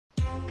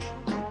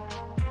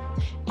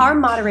Our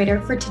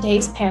moderator for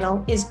today's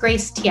panel is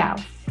Grace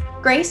Tiao.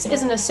 Grace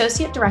is an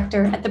associate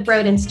director at the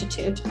Broad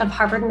Institute of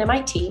Harvard and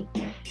MIT.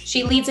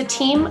 She leads a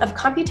team of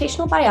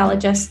computational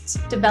biologists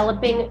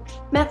developing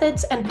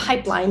methods and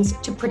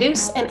pipelines to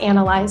produce and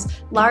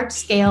analyze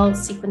large-scale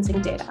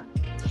sequencing data.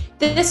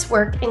 This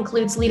work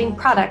includes leading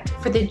product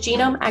for the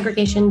Genome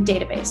Aggregation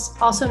Database,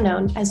 also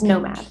known as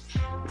GNOMAD.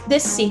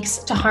 This seeks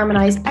to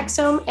harmonize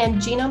exome and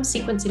genome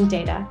sequencing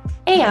data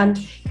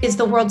and is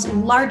the world's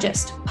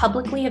largest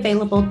publicly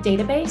available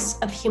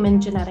database of human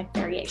genetic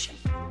variation.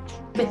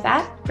 With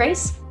that,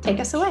 Grace, take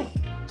us away.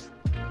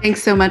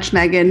 Thanks so much,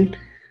 Megan.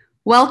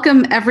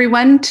 Welcome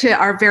everyone to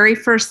our very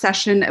first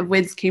session of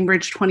WiDS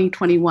Cambridge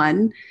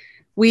 2021.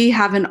 We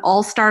have an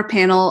all-star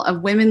panel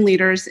of women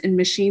leaders in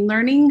machine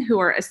learning who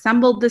are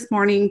assembled this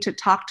morning to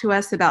talk to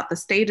us about the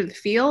state of the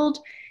field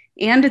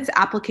and its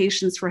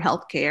applications for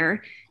healthcare,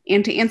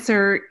 and to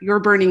answer your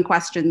burning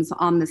questions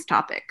on this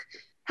topic.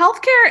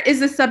 Healthcare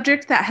is a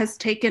subject that has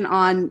taken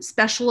on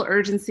special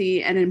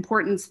urgency and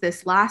importance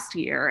this last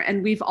year,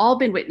 and we've all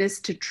been witness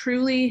to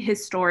truly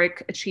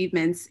historic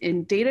achievements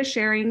in data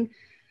sharing,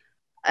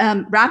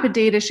 rapid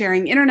data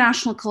sharing,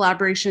 international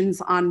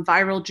collaborations on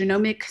viral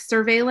genomic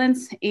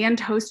surveillance and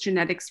host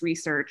genetics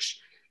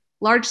research,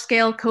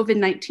 large-scale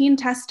COVID-19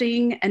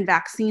 testing and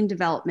vaccine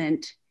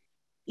development,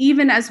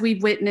 even as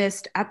we've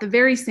witnessed at the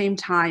very same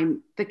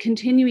time the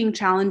continuing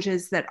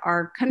challenges that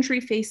our country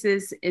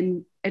faces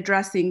in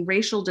addressing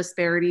racial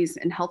disparities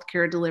in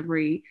healthcare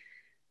delivery,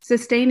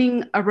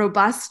 sustaining a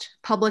robust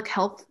public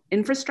health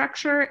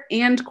infrastructure,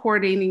 and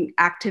coordinating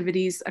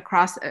activities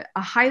across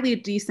a highly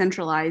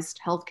decentralized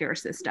healthcare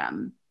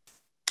system.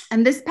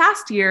 And this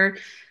past year,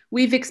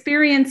 we've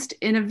experienced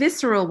in a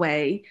visceral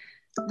way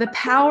the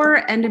power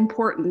and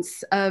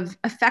importance of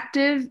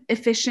effective,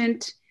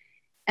 efficient,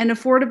 and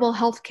affordable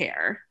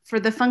healthcare for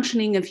the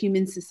functioning of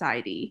human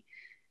society,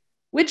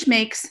 which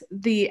makes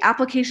the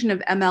application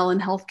of ML in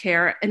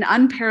healthcare an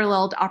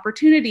unparalleled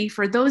opportunity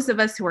for those of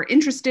us who are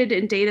interested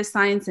in data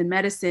science and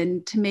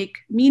medicine to make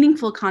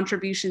meaningful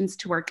contributions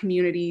to our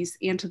communities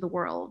and to the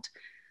world.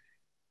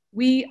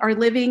 We are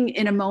living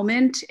in a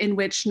moment in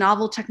which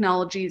novel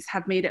technologies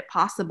have made it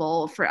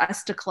possible for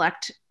us to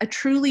collect a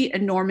truly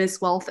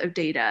enormous wealth of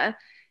data,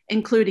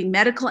 including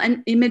medical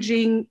and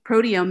imaging,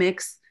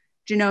 proteomics,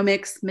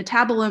 genomics,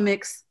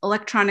 metabolomics,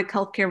 electronic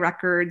healthcare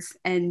records,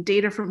 and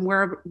data from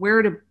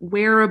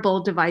wearable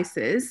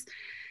devices,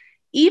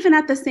 even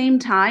at the same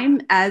time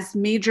as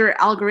major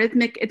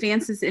algorithmic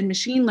advances in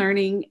machine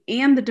learning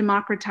and the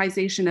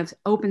democratization of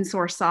open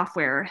source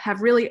software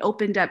have really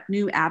opened up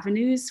new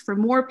avenues for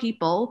more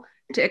people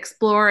to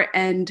explore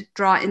and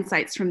draw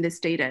insights from this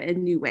data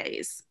in new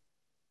ways.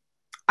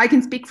 I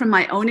can speak from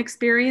my own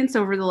experience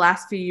over the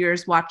last few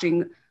years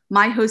watching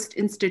my host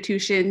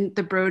institution,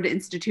 the Broad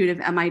Institute of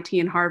MIT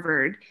and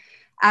Harvard,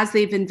 as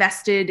they've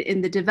invested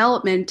in the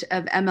development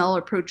of ML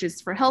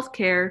approaches for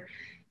healthcare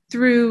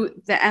through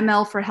the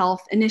ML for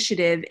Health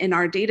initiative in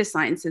our data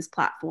sciences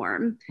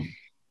platform.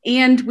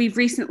 And we've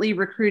recently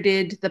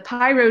recruited the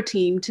Pyro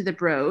team to the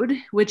Broad,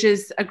 which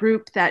is a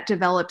group that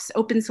develops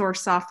open source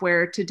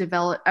software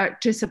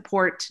to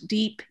support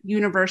deep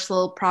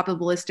universal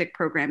probabilistic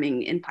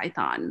programming in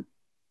Python.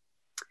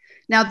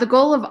 Now, the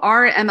goal of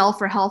our ML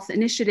for Health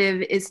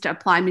initiative is to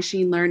apply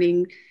machine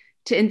learning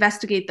to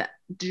investigate the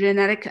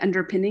genetic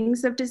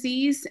underpinnings of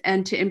disease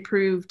and to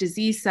improve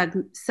disease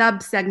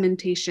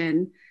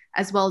sub-segmentation,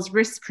 as well as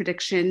risk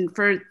prediction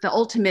for the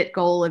ultimate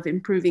goal of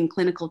improving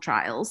clinical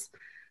trials.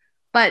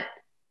 But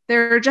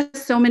there are just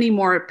so many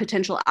more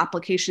potential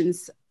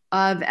applications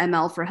of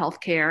ML for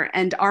healthcare,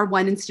 and our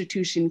one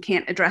institution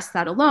can't address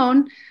that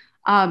alone.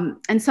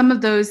 And some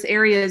of those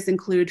areas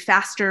include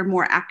faster,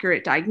 more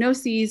accurate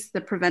diagnoses, the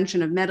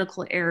prevention of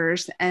medical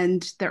errors,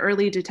 and the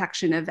early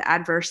detection of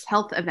adverse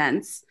health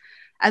events,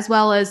 as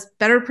well as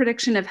better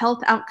prediction of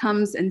health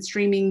outcomes and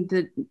streaming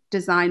the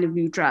design of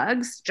new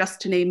drugs,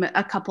 just to name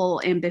a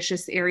couple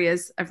ambitious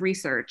areas of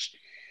research.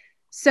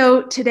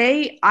 So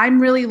today, I'm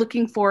really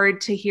looking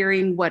forward to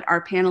hearing what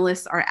our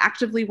panelists are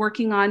actively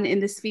working on in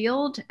this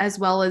field, as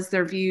well as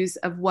their views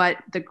of what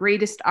the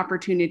greatest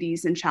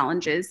opportunities and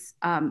challenges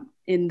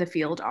in the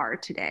field are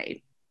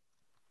today.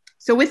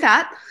 So with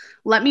that,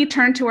 let me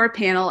turn to our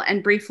panel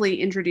and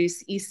briefly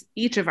introduce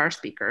each of our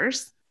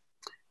speakers.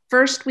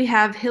 First, we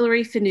have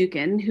Hilary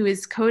Finucane, who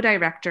is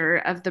co-director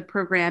of the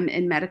program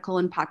in medical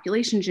and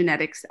population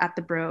genetics at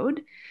the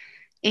Broad,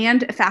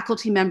 and a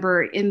faculty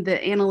member in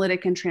the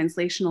Analytic and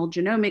Translational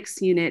Genomics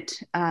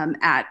Unit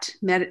at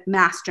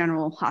Mass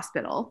General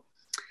Hospital.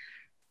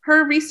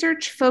 Her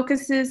research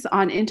focuses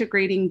on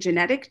integrating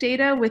genetic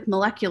data with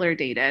molecular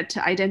data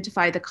to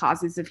identify the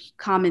causes of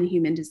common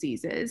human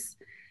diseases.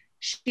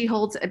 She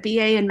holds a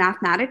BA in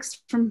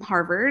mathematics from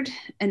Harvard,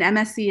 an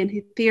MSc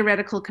in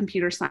theoretical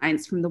computer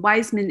science from the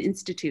Weizmann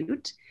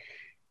Institute,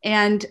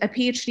 and a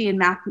PhD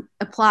in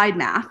applied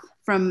math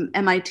from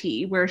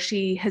MIT, where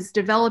she has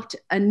developed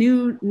a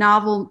new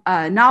novel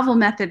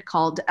method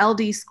called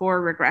LD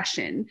score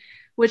regression,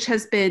 which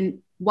has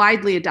been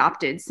widely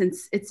adopted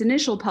since its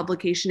initial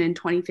publication in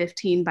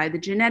 2015 by the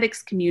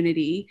genetics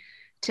community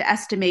to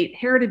estimate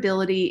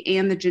heritability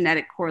and the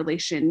genetic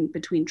correlation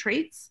between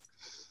traits.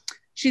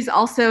 She's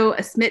also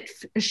a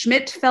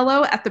Schmidt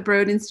Fellow at the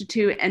Broad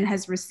Institute and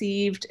has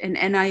received an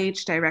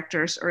NIH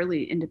Director's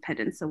Early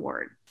Independence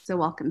Award. So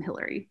welcome,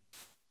 Hillary.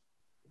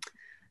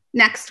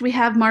 Next, we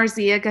have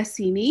Marzia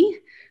Gassimi,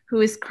 who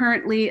is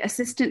currently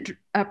Assistant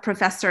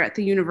Professor at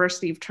the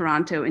University of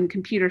Toronto in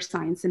Computer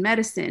Science and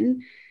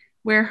Medicine,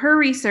 where her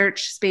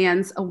research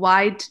spans a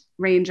wide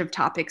range of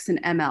topics in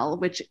ML,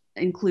 which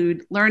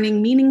include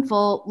learning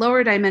meaningful,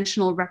 lower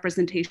dimensional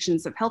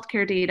representations of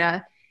healthcare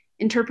data,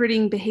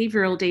 interpreting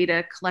behavioral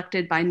data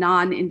collected by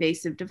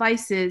non-invasive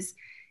devices,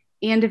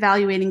 and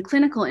evaluating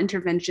clinical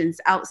interventions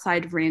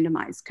outside of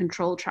randomized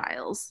control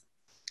trials.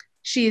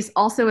 She is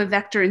also a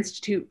Vector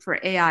Institute for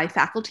AI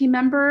faculty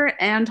member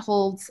and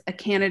holds a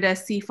Canada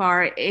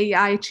CFAR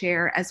AI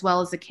chair as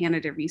well as a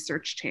Canada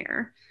Research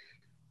Chair.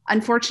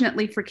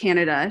 Unfortunately for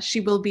Canada, she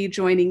will be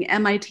joining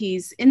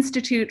MIT's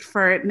Institute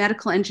for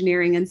Medical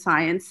Engineering and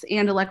Science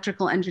and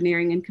Electrical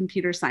Engineering and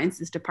Computer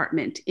Sciences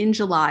Department in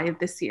July of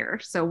this year.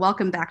 So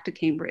welcome back to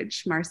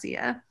Cambridge,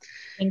 Marcia.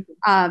 Thank you.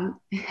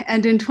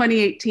 And in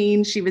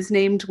 2018, she was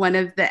named one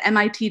of the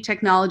MIT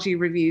Technology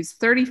Review's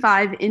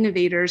 35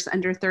 Innovators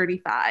Under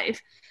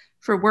 35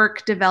 for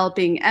work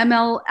developing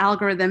ML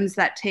algorithms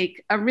that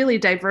take a really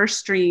diverse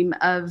stream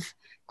of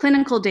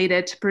clinical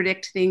data to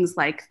predict things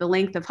like the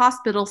length of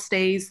hospital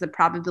stays, the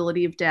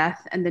probability of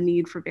death, and the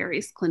need for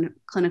various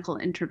clinical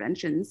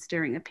interventions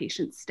during a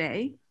patient's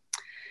stay.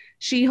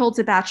 She holds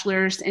a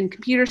bachelor's in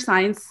computer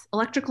science,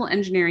 electrical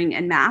engineering,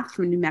 and math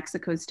from New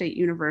Mexico State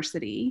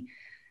University,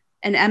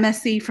 an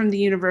MSc from the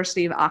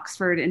University of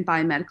Oxford in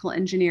biomedical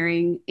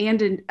engineering,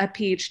 and a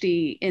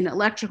PhD in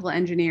electrical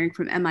engineering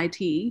from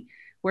MIT,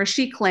 where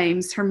she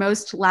claims her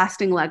most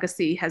lasting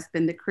legacy has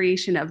been the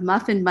creation of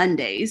Muffin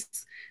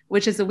Mondays,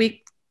 which is a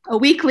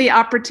weekly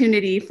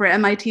opportunity for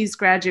MIT's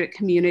graduate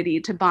community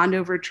to bond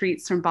over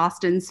treats from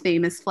Boston's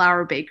famous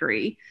flour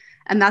bakery.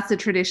 And that's a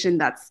tradition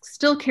that's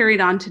still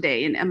carried on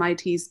today in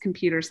MIT's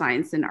Computer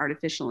Science and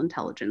Artificial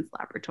Intelligence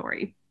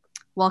Laboratory.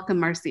 Welcome,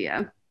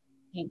 Marcia.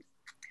 Thanks.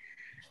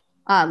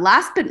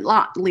 Last but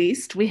not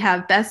least, we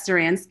have Beth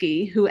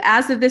Zaransky, who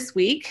as of this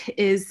week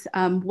is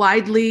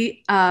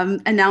widely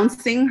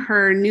announcing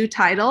her new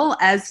title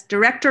as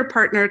Director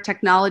Partner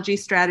Technology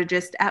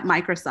Strategist at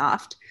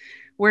Microsoft,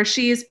 where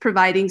she is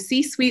providing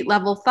C-suite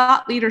level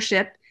thought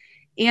leadership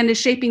and is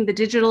shaping the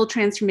digital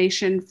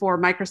transformation for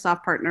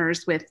Microsoft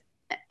partners with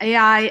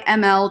AI,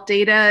 ML,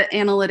 data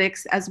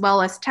analytics, as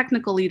well as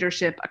technical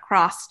leadership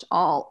across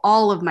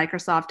all of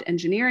Microsoft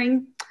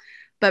engineering.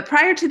 But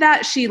prior to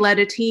that, she led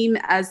a team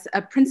as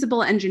a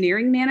principal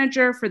engineering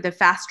manager for the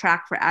Fast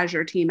Track for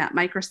Azure team at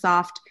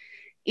Microsoft,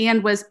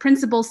 and was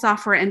principal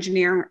software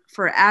engineer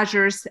for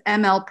Azure's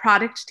ML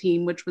product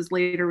team, which was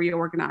later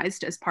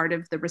reorganized as part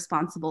of the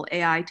responsible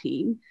AI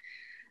team.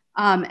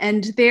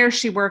 And there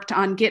she worked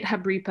on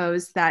GitHub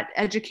repos that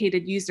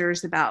educated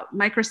users about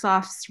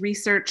Microsoft's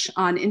research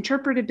on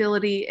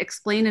interpretability,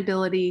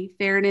 explainability,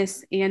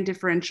 fairness, and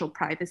differential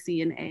privacy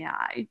in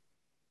AI.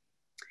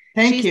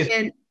 Thank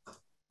you.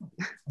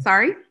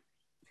 Sorry?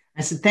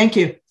 I said, thank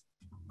you.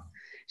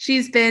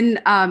 She's been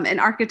an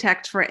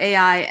architect for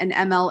AI and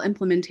ML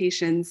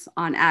implementations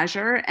on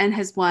Azure and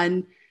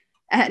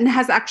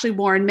has actually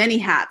worn many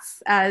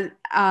hats at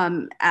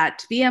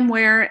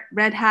VMware,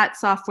 Red Hat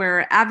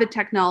Software, Avid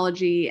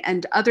Technology,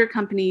 and other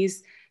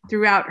companies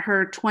throughout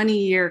her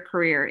 20-year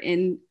career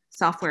in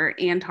software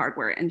and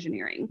hardware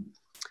engineering.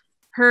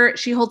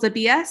 She holds a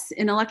BS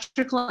in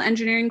electrical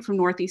engineering from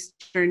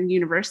Northeastern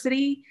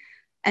University,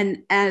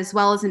 and as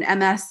well as an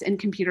MS in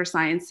computer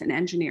science and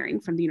engineering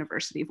from the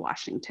University of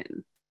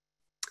Washington.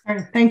 All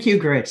right. Thank you,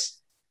 Grace.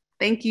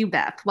 Thank you,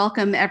 Beth.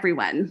 Welcome,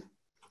 everyone.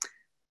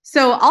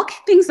 So I'll kick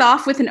things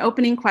off with an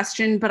opening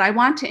question, but I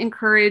want to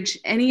encourage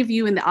any of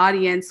you in the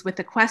audience with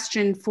a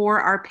question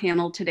for our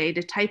panel today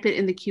to type it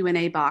in the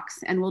Q&A box,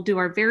 and we'll do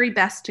our very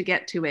best to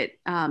get to it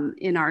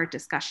in our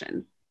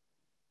discussion.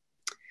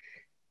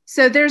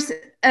 So there's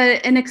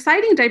an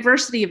exciting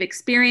diversity of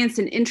experience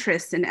and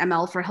interests in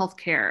ML for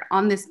healthcare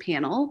on this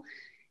panel.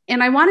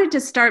 And I wanted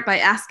to start by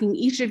asking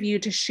each of you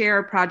to share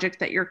a project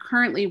that you're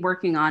currently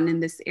working on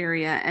in this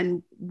area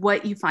and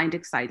what you find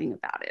exciting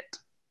about it.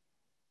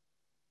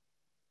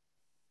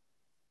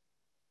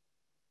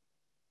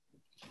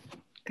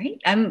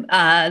 Great. I'm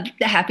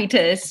happy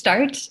to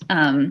start. So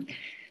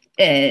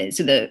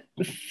the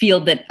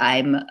field that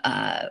I'm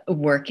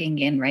working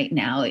in right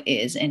now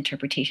is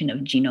interpretation of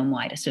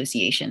genome-wide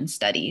association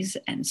studies.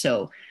 And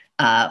so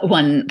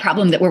one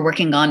problem that we're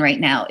working on right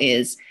now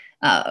is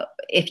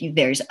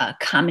there's a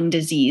common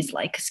disease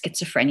like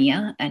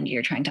schizophrenia and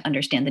you're trying to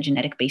understand the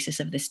genetic basis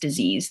of this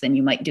disease, then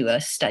you might do a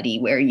study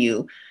where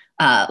you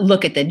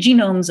look at the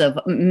genomes of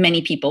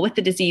many people with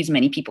the disease,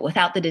 many people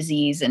without the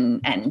disease,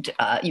 and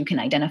you can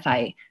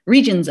identify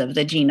regions of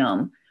the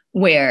genome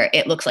where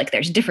it looks like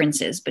there's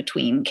differences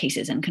between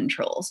cases and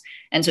controls.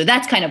 And so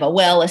that's kind of a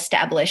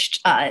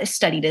well-established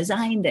study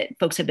design that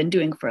folks have been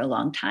doing for a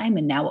long time.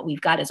 And now what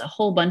we've got is a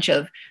whole bunch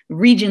of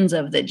regions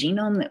of the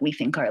genome that we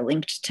think are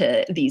linked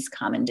to these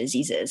common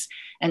diseases.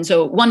 And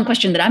so one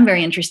question that I'm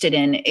very interested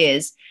in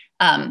is,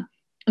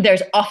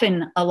 there's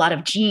often a lot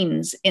of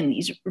genes in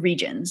these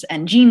regions,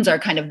 and genes are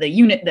kind of the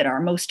unit that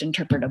are most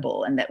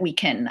interpretable and that we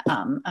can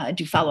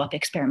do follow-up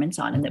experiments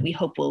on and that we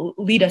hope will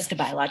lead us to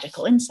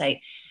biological insight.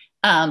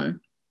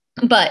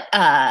 But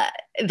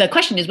the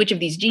question is, which of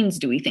these genes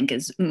do we think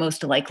is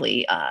most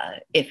likely,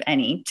 if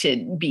any,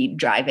 to be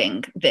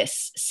driving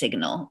this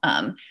signal?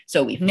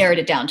 So we've narrowed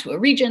it down to a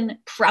region.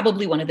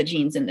 Probably one of the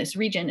genes in this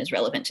region is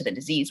relevant to the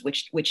disease.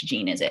 Which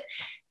gene is it?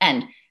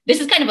 And this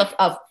is kind of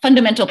a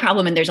fundamental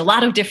problem, and there's a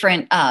lot of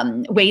different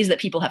ways that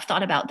people have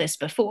thought about this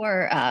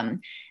before.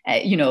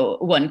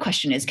 One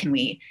question is, can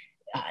we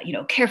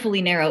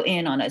carefully narrow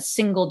in on a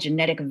single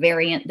genetic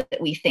variant that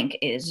we think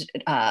is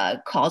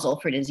causal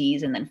for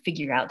disease, and then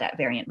figure out that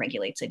variant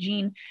regulates a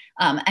gene?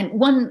 And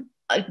one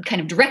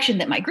kind of direction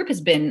that my group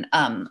has been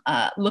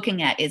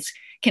looking at is,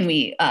 can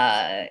we,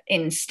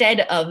 instead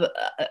of,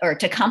 or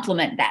to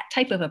complement that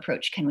type of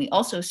approach, can we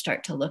also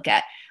start to look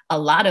at a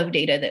lot of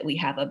data that we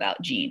have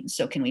about genes?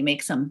 So can we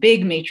make some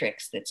big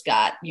matrix that's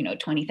got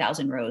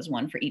 20,000 rows,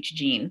 one for each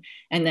gene,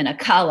 and then a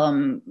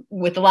column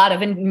with a lot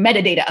of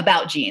metadata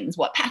about genes?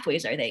 What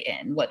pathways are they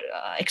in? What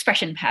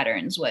expression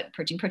patterns? What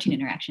protein-protein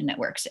interaction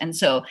networks? And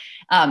so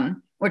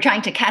we're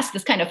trying to cast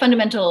this kind of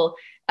fundamental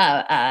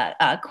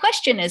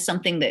question as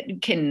something that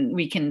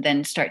we can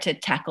then start to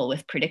tackle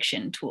with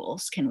prediction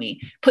tools. Can we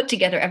put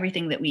together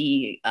everything that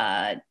we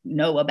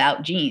know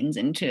about genes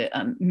into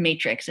a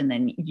matrix and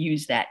then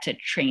use that to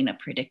train a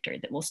predictor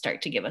that will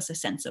start to give us a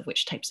sense of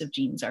which types of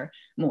genes are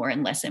more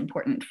and less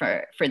important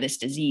for this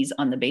disease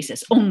on the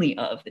basis only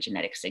of the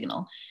genetic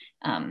signal?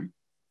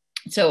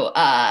 So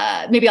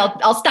maybe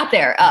I'll stop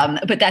there,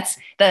 but that's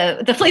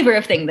the flavor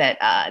of thing that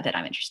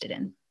I'm interested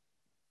in.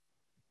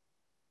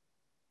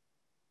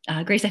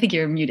 Grace, I think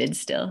you're muted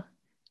still.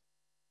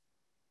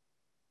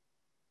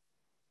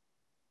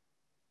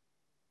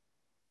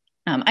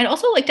 I'd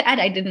also like to add,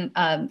 I didn't,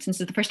 since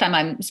it's the first time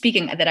I'm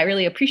speaking, that I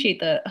really appreciate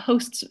the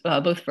hosts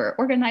both for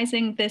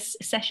organizing this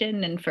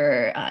session and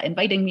for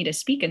inviting me to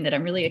speak, and that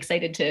I'm really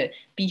excited to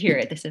be here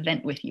at this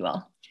event with you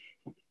all.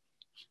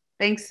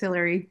 Thanks,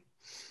 Hillary.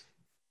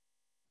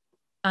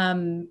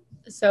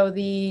 So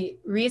the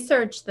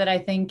research that I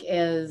think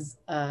is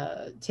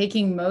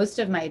taking most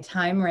of my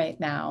time right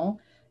now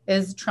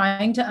is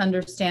trying to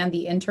understand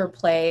the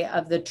interplay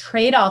of the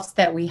trade-offs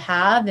that we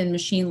have in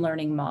machine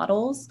learning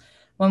models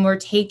when we're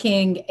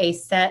taking a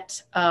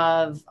set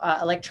of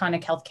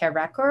electronic healthcare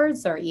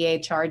records or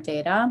EHR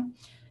data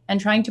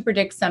and trying to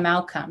predict some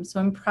outcomes. So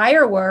in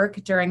prior work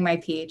during my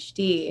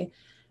PhD,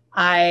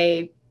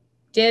 I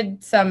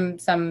did some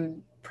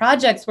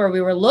projects where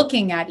we were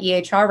looking at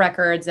EHR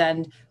records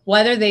and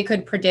whether they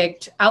could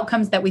predict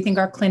outcomes that we think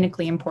are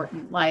clinically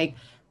important, like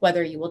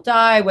whether you will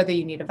die, whether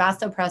you need a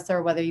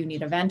vasopressor, whether you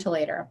need a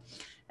ventilator.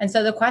 And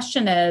so the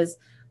question is,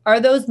 are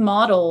those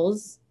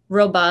models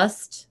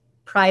robust,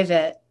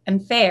 private,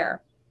 and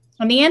fair?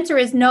 And the answer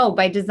is no.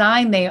 By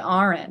design, they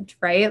aren't,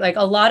 right? Like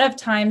a lot of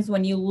times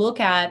when you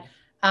look at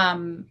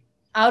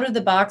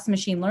out-of-the-box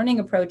machine learning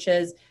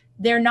approaches,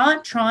 they're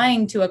not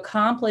trying to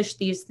accomplish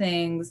these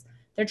things.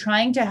 They're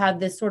trying to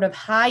have this sort of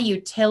high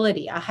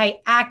utility, a high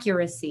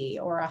accuracy,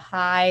 or a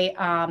high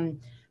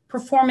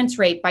performance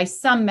rate by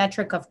some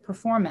metric of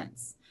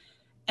performance.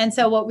 And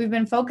so what we've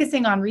been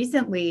focusing on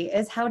recently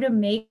is how to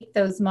make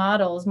those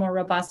models more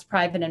robust,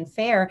 private, and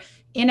fair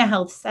in a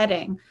health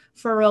setting.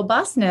 For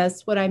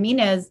robustness, what I mean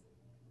is,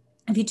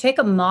 if you take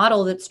a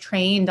model that's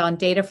trained on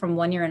data from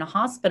 1 year in a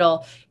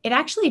hospital, it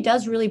actually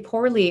does really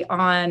poorly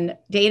on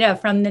data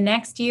from the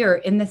next year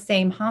in the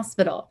same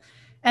hospital.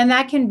 And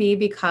that can be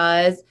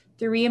because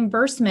the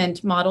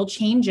reimbursement model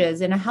changes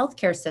in a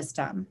healthcare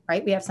system,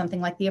 right? We have something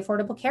like the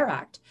Affordable Care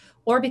Act,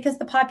 or because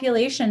the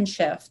population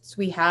shifts,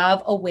 we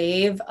have a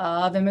wave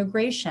of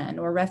immigration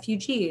or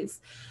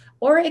refugees,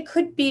 or it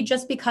could be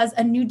just because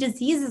a new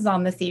disease is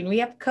on the scene. We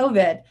have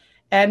COVID,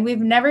 and we've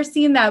never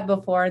seen that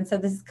before. And so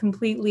this is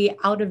completely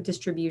out of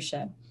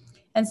distribution.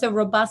 And so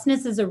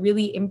robustness is a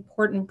really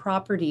important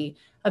property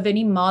of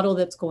any model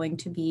that's going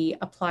to be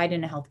applied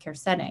in a healthcare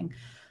setting.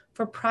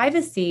 For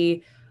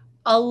privacy,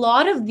 a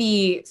lot of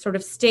the sort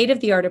of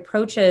state-of-the-art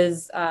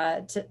approaches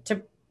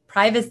to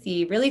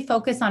privacy really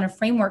focus on a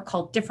framework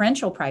called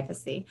differential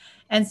privacy.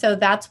 And so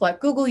that's what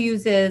Google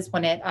uses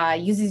when it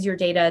uses your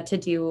data to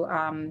do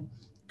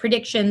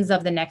predictions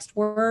of the next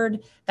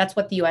word. That's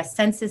what the US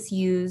Census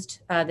used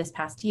this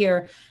past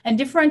year. And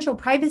differential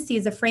privacy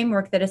is a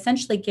framework that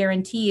essentially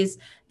guarantees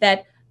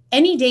that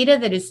any data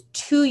that is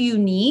too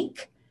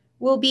unique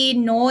will be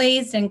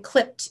noised and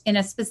clipped in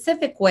a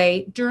specific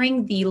way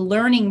during the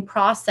learning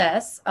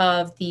process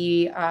of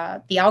the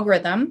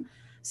algorithm,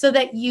 so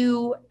that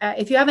you,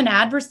 if you have an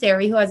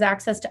adversary who has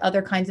access to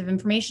other kinds of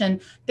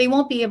information, they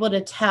won't be able to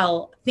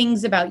tell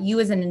things about you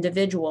as an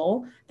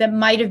individual that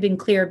might have been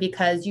clear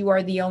because you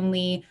are the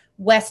only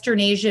Western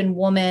Asian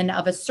woman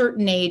of a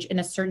certain age in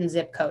a certain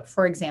zip code,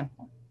 for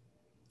example.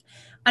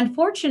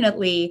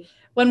 Unfortunately,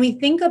 when we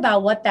think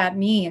about what that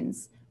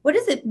means, what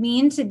does it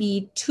mean to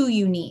be too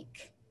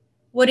unique?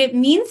 What it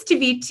means to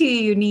be too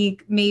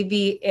unique,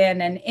 maybe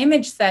in an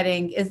image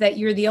setting, is that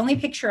you're the only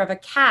picture of a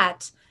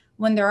cat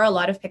when there are a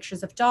lot of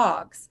pictures of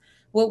dogs.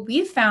 What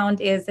we've found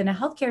is in a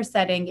healthcare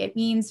setting, it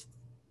means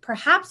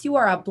perhaps you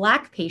are a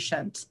Black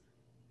patient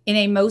in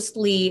a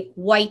mostly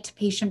white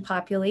patient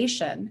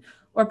population,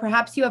 or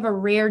perhaps you have a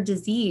rare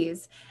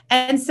disease.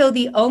 And so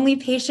the only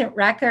patient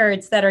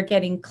records that are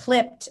getting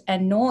clipped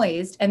and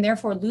noised and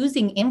therefore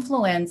losing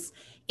influence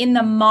in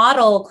the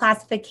model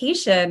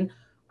classification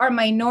are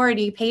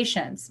minority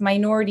patients,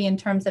 minority in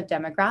terms of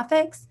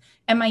demographics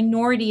and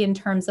minority in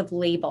terms of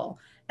label.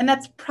 And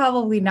that's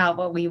probably not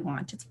what we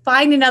want. It's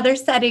fine in other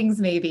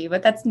settings maybe,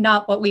 but that's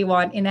not what we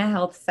want in a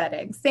health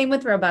setting. Same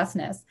with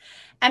robustness.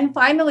 And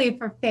finally,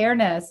 for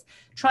fairness,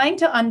 trying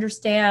to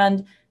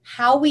understand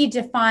how we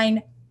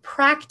define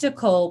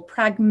practical,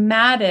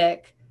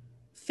 pragmatic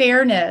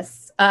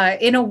fairness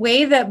in a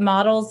way that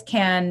models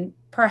can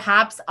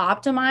perhaps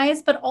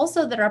optimize, but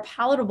also that are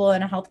palatable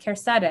in a healthcare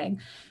setting.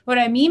 What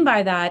I mean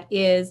by that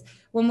is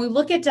when we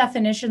look at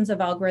definitions of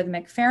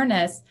algorithmic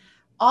fairness,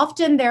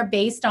 often they're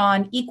based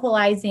on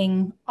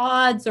equalizing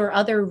odds or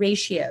other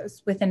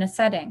ratios within a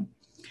setting.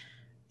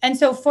 And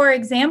so, for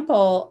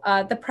example,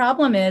 the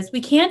problem is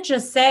we can't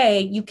just say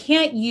you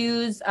can't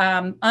use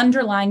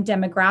underlying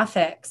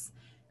demographics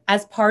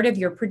as part of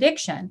your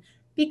prediction,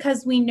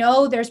 because we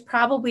know there's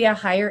probably a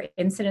higher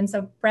incidence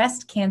of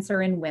breast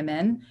cancer in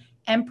women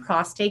and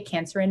prostate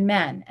cancer in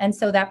men. And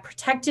so that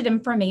protected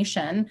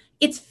information,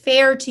 it's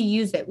fair to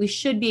use it. We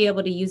should be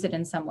able to use it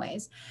in some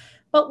ways.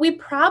 But we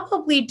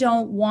probably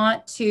don't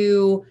want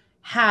to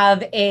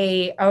have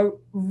a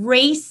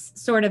race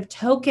sort of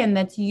token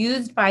that's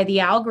used by the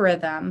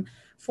algorithm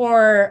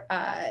for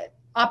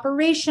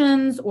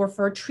operations or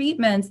for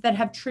treatments that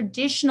have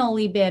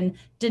traditionally been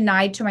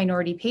denied to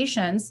minority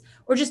patients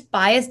or just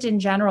biased in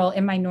general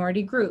in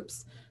minority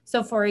groups.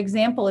 So for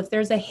example, if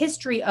there's a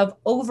history of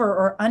over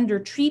or under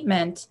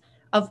treatment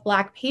of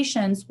Black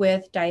patients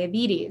with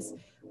diabetes,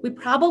 we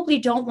probably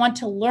don't want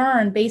to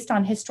learn based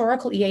on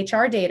historical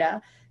EHR data,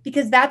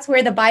 because that's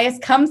where the bias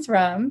comes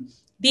from,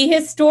 the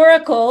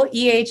historical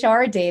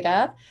EHR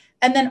data,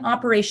 and then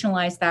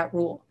operationalize that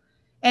rule.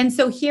 And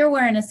so here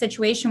we're in a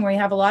situation where we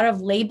have a lot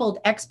of labeled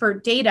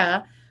expert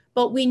data,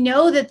 but we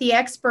know that the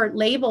expert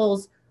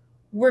labels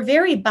were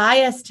very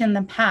biased in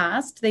the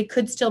past. They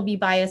could still be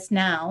biased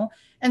now.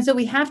 And so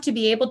we have to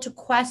be able to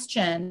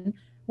question,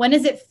 when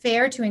is it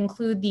fair to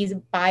include these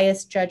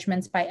biased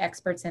judgments by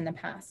experts in the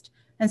past?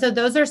 And so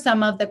those are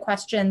some of the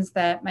questions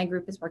that my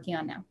group is working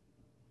on now.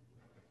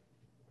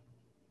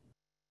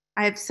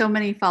 I have so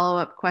many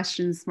follow-up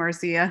questions,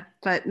 Marcia,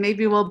 but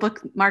maybe we'll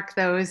bookmark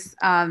those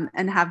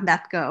and have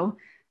Beth go,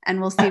 and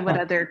we'll see what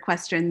other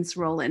questions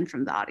roll in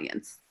from the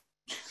audience.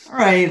 All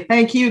right.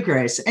 Thank you,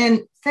 Grace.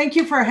 And thank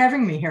you for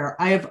having me here.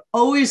 I have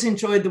always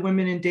enjoyed the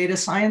Women in Data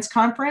Science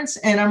Conference,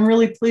 and I'm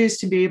really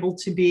pleased to be able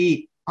to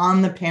be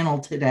on the panel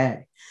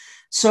today.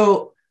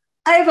 So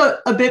I have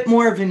a bit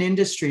more of an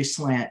industry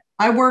slant.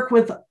 I work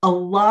with a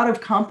lot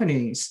of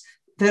companies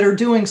that are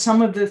doing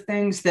some of the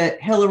things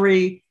that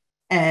Hillary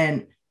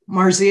and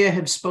Marcia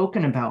have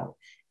spoken about.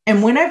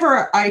 And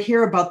whenever I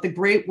hear about the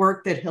great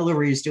work that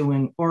Hillary is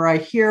doing, or I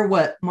hear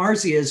what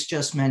Marcia has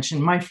just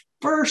mentioned, my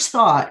first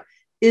thought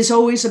is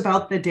always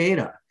about the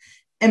data.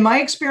 And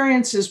my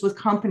experiences with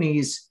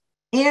companies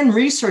and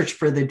research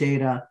for the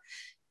data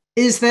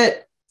is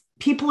that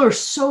people are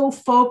so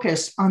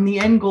focused on the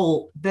end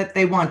goal that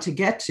they want to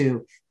get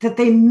to that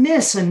they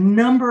miss a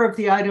number of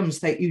the items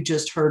that you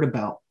just heard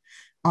about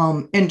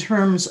in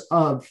terms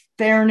of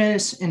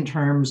fairness, in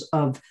terms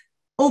of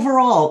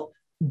overall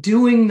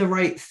doing the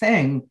right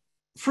thing,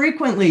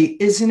 frequently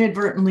is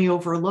inadvertently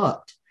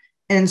overlooked.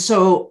 And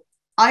so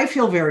I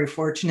feel very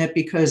fortunate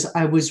because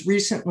I was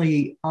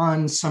recently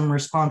on some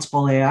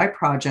responsible AI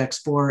projects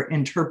for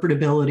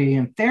interpretability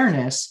and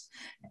fairness.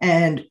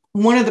 And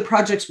one of the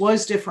projects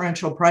was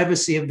differential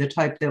privacy of the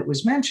type that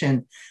was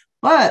mentioned.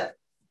 But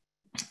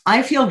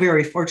I feel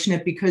very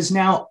fortunate because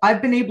now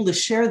I've been able to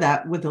share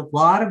that with a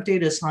lot of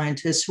data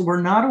scientists who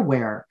were not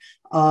aware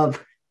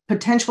of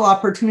potential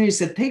opportunities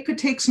that they could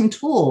take some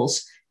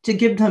tools to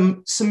give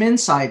them some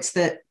insights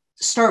that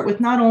start with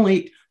not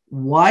only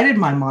why did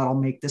my model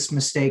make this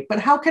mistake, but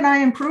how can I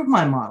improve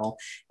my model?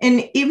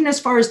 And even as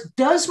far as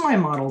does my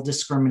model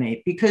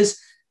discriminate? Because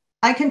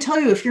I can tell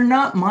you, if you're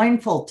not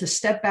mindful to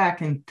step back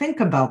and think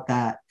about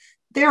that,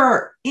 there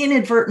are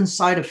inadvertent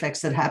side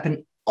effects that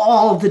happen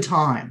all the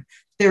time.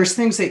 There's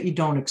things that you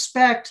don't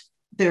expect.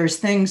 There's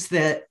things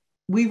that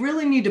we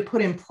really need to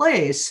put in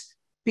place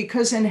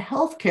because in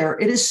healthcare,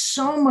 it is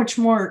so much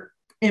more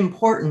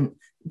important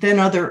than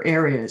other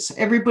areas.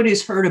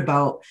 Everybody's heard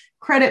about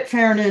credit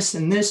fairness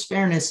and this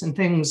fairness and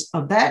things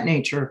of that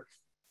nature.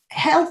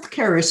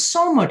 Healthcare is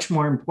so much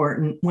more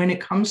important when it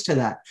comes to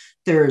that.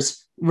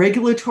 There's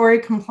regulatory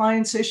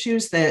compliance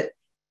issues that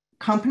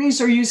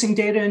companies are using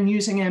data and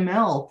using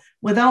ML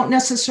without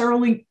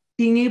necessarily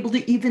being able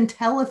to even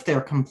tell if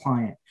they're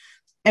compliant.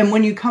 And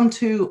when you come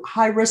to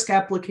high risk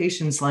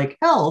applications like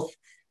health,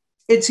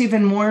 it's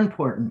even more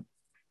important.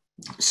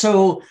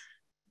 So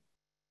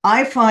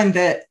I find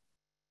that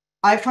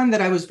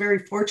I was very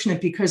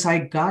fortunate because I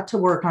got to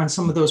work on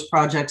some of those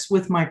projects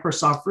with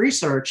Microsoft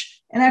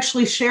Research and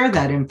actually share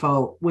that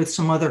info with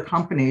some other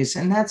companies.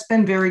 And that's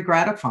been very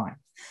gratifying.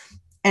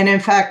 And in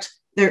fact,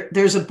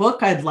 there's a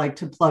book I'd like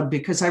to plug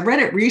because I read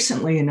it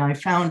recently and I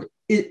found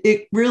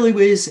it really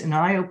was an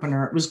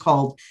eye-opener. It was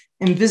called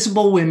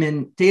Invisible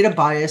Women, Data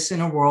Bias in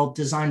a World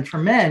Designed for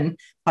Men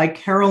by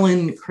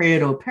Carolyn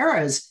Creado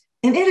Perez.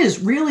 And it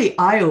is really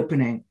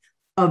eye-opening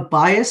of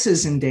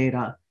biases in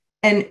data.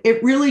 And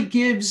it really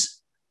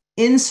gives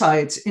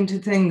insights into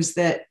things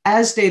that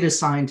as data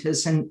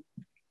scientists and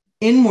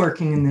in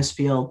working in this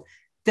field,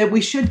 that we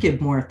should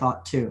give more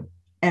thought to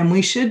and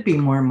we should be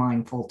more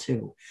mindful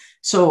to.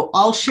 So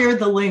I'll share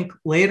the link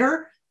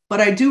later, but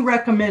I do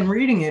recommend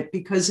reading it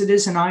because it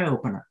is an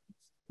eye-opener.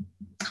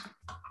 All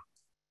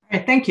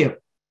right, thank you.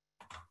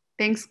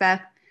 Thanks,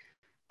 Beth.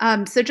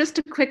 So just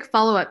a quick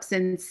follow-up,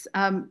 since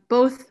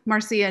both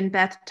Marcia and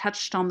Beth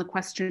touched on the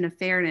question of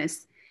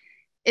fairness.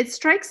 It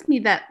strikes me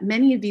that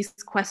many of these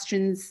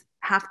questions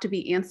have to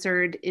be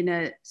answered in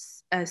a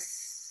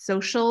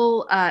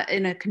social,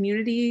 in a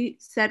community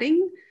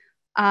setting,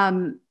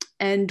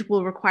 and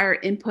will require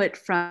input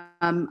from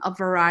a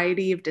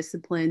variety of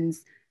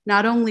disciplines,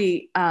 not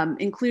only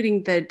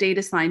including the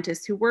data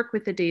scientists who work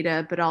with the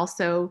data, but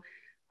also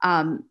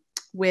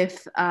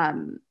with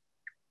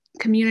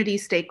community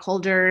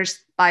stakeholders,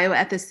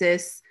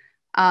 bioethicists,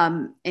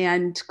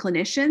 and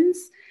clinicians.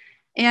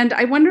 And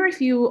I wonder if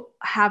you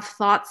have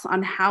thoughts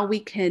on how we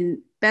can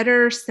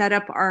better set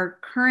up our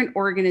current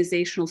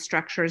organizational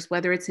structures,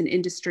 whether it's in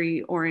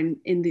industry or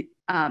in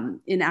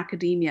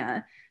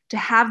academia, to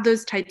have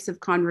those types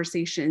of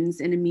conversations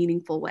in a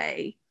meaningful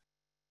way.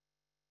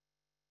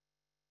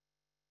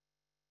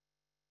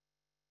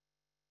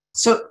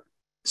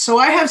 So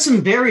I have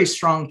some very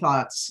strong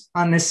thoughts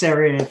on this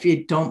area, if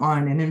you don't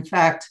mind. And in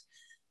fact,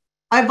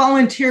 I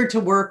volunteered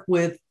to work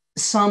with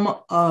some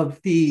of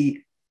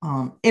the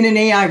in an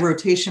AI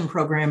rotation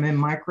program in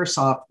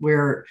Microsoft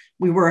where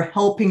we were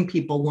helping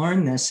people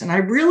learn this. And I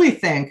really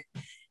think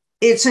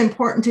it's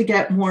important to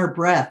get more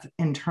breadth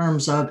in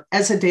terms of,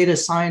 as a data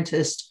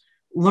scientist,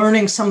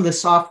 learning some of the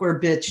software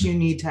bits you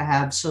need to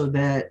have so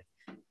that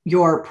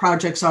your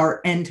projects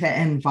are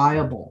end-to-end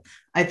viable.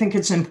 I think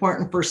it's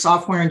important for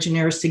software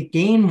engineers to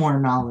gain more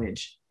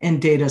knowledge in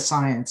data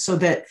science so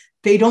that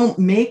they don't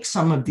make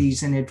some of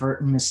these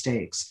inadvertent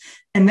mistakes.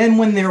 And then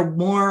when they're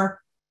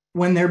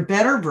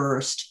better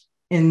versed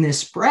in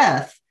this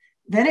breadth,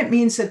 then it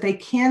means that they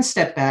can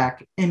step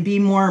back and be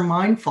more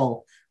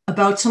mindful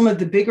about some of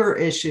the bigger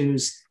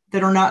issues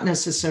that are not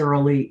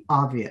necessarily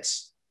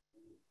obvious.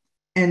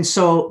 And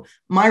so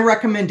my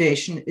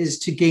recommendation is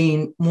to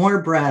gain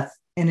more breadth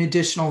in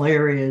additional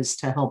areas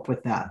to help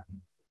with that.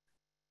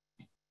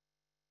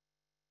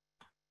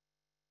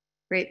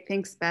 Great,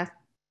 thanks, Beth.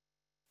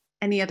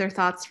 Any other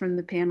thoughts from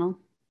the panel?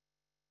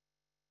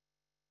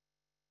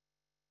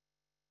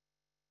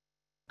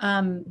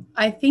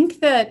 I think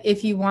that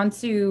if you want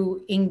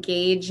to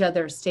engage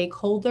other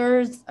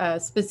stakeholders,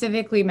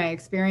 specifically my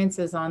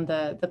experiences on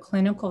the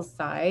clinical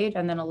side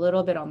and then a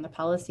little bit on the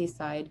policy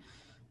side,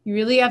 you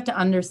really have to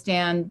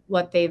understand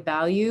what they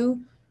value.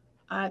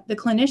 The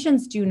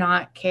clinicians do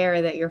not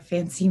care that your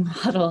fancy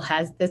model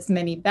has this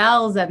many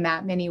bells and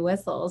that many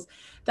whistles.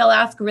 They'll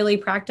ask really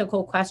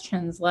practical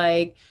questions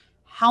like,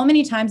 how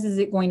many times is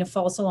it going to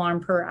false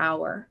alarm per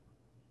hour?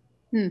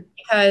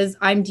 Because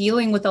I'm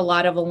dealing with a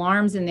lot of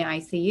alarms in the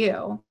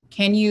ICU.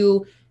 Can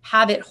you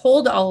have it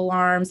hold all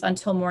alarms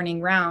until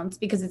morning rounds?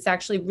 Because it's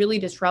actually really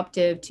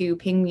disruptive to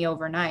ping me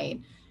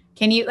overnight.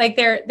 Can you, like,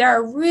 there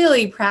are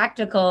really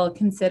practical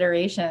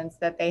considerations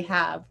that they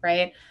have,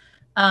 right?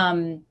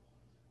 And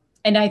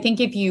I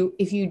think if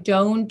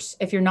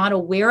you're not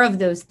aware of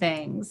those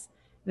things,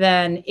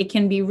 then it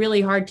can be really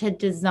hard to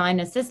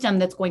design a system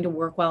that's going to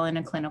work well in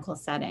a clinical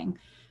setting.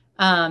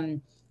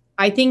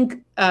 I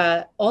think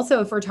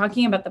also, if we're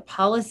talking about the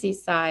policy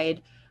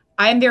side,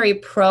 I'm very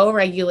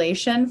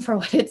pro-regulation for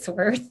what it's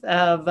worth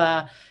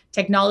of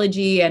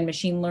technology and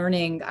machine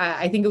learning.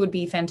 I think it would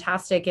be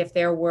fantastic if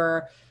there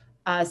were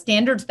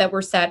standards that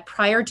were set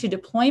prior to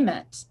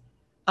deployment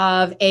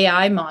of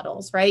AI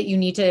models, right? You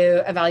need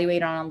to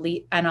evaluate on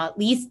at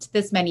least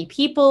this many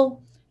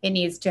people. It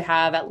needs to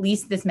have at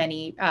least this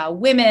many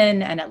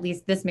women and at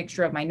least this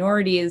mixture of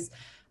minorities.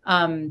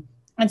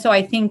 And so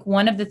I think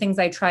one of the things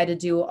I try to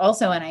do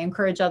also, and I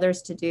encourage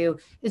others to do,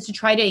 is to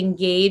try to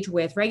engage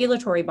with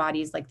regulatory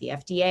bodies like the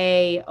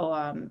FDA,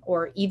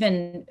 or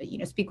even,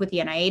 speak with the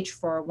NIH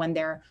for when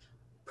they're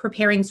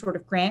preparing sort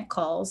of grant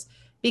calls,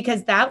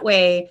 because that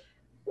way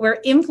we're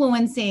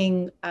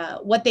influencing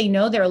what they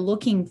know they're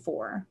looking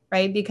for,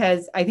 right?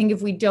 Because I think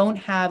if we don't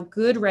have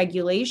good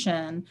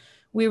regulation,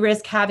 we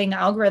risk having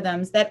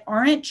algorithms that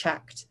aren't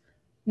checked,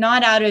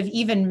 not out of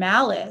even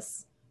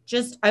malice,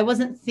 I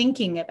wasn't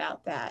thinking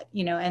about that,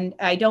 and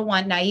I don't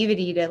want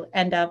naivety to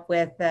end up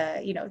with,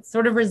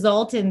 sort of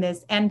result in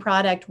this end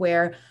product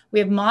where we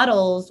have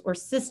models or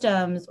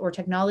systems or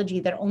technology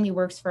that only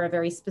works for a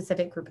very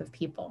specific group of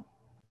people.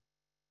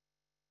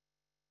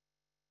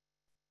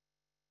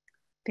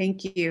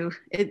 Thank you.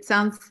 It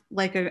sounds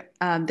like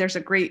there's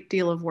a great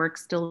deal of work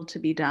still to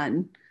be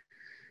done.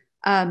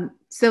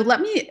 So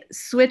let me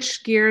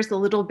switch gears a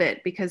little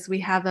bit because we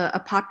have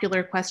a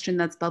popular question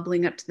that's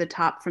bubbling up to the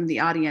top from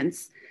the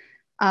audience.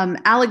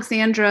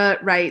 Alexandra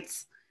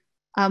writes,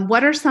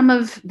 what are some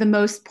of the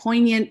most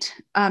poignant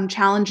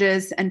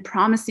challenges and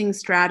promising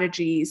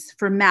strategies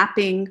for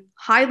mapping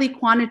highly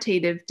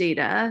quantitative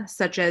data,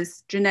 such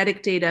as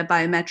genetic data,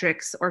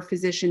 biometrics, or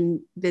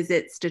physician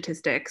visit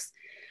statistics,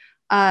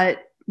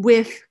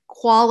 with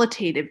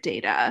qualitative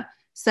data,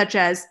 such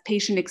as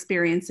patient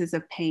experiences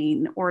of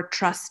pain or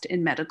trust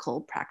in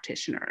medical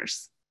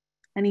practitioners?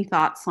 Any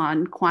thoughts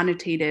on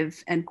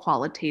quantitative and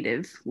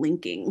qualitative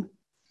linking?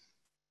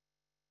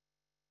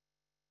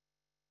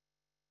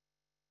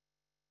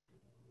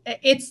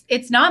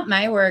 It's not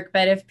my work,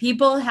 but if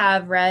people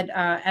have read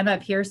Emma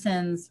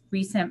Pearson's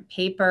recent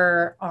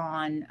paper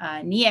on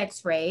knee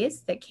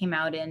X-rays that came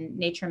out in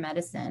Nature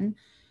Medicine,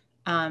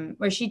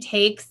 where she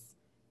takes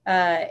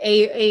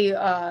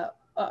an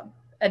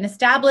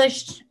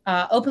established,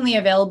 openly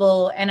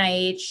available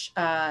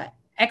NIH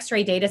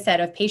X-ray data set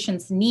of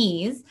patients'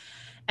 knees.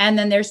 And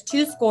then there's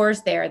two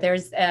scores there.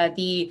 There's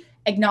the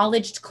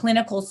acknowledged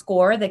clinical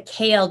score, the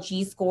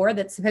KLG score,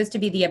 that's supposed to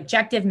be the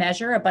objective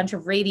measure. A bunch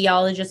of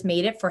radiologists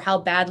made it for how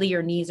badly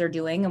your knees are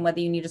doing and whether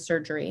you need a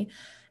surgery.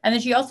 And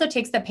then she also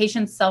takes the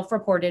patient's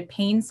self-reported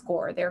pain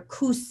score, their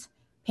KOOS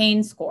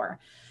pain score.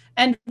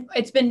 And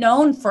it's been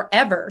known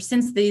forever,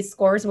 since these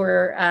scores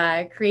were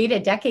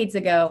created decades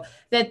ago,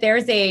 that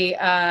there's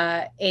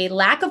a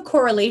lack of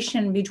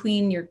correlation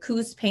between your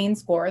KOOS pain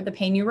score, the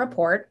pain you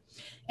report,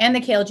 and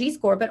the KLG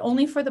score, but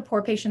only for the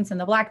poor patients and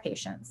the Black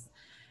patients.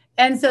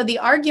 And so the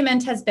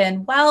argument has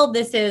been, well,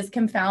 this is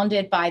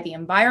confounded by the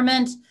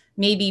environment,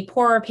 maybe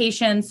poorer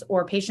patients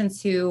or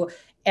patients who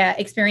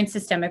experience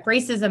systemic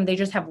racism, they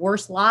just have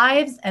worse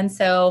lives. And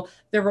so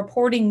they're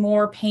reporting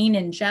more pain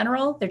in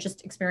general. They're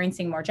just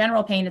experiencing more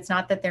general pain. It's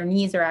not that their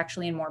knees are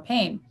actually in more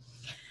pain.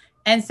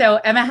 And so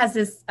Emma has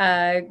this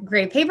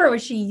great paper where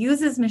she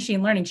uses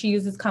machine learning. She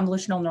uses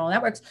convolutional neural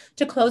networks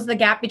to close the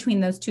gap between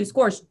those two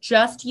scores,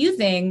 just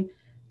using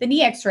the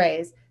knee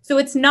X-rays. So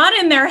it's not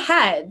in their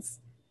heads.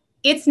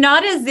 It's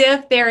not as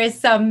if there is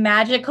some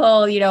magical,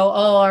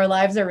 oh, our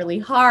lives are really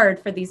hard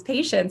for these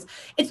patients.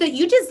 It's that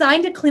you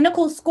designed a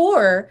clinical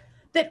score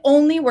that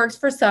only works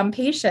for some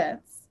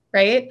patients,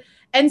 right?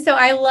 And so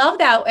I love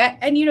that.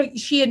 And,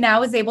 she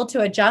now is able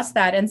to adjust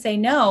that and say,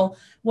 no,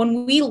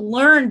 when we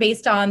learn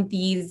based on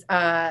these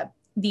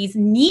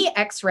knee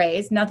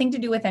X-rays, nothing to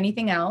do with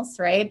anything else,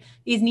 right?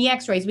 These knee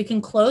X-rays, we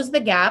can close the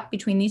gap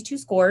between these two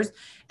scores.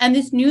 And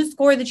this new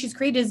score that she's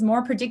created is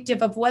more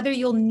predictive of whether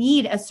you'll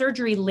need a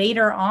surgery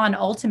later on,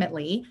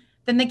 ultimately,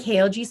 than the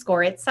KLG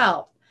score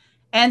itself.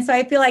 And so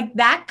I feel like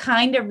that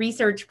kind of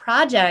research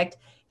project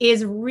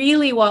is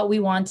really what we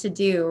want to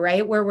do,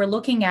 right? Where we're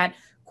looking at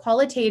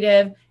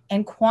qualitative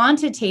and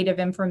quantitative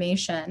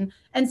information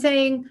and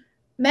saying,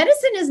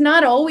 medicine is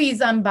not always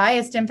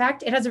unbiased. In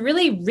fact, it has a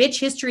really rich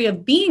history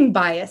of being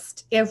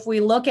biased. If we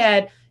look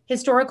at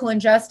historical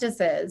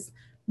injustices,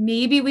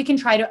 maybe we can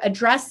try to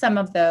address some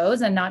of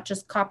those and not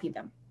just copy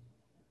them.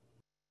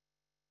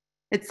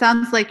 It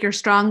sounds like you're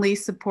strongly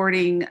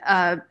supporting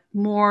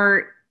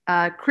more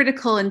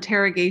critical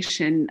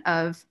interrogation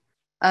of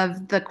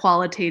the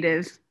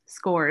qualitative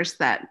scores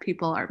that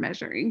people are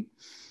measuring.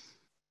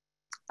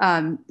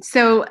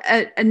 So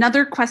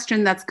another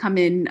question that's come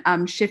in,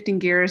 shifting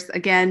gears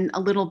again a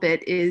little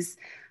bit, is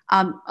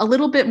a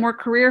little bit more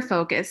career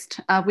focused.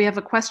 We have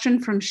a question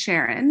from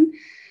Sharon.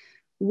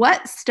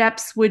 What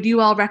steps would you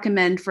all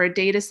recommend for a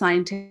data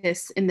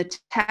scientist in the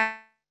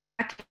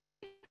tech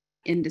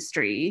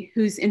industry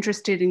who's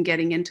interested in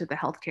getting into the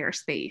healthcare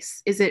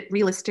space? Is it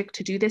realistic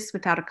to do this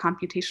without a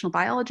computational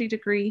biology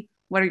degree?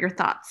 What are your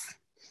thoughts?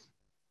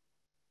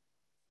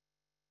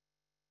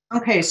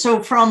 Okay,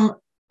 so from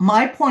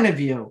my point of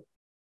view,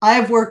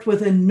 I've worked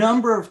with a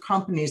number of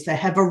companies that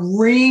have a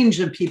range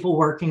of people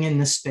working in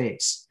this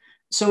space.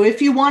 So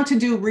if you want to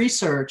do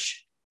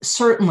research,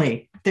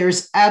 certainly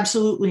there's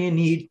absolutely a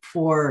need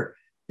for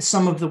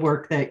some of the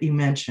work that you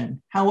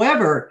mentioned.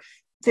 However,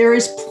 there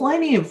is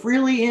plenty of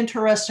really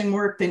interesting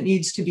work that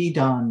needs to be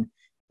done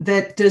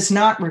that does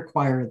not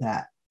require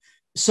that.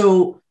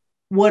 So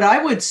what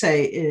I would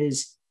say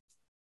is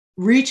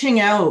reaching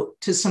out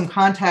to some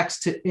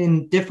contacts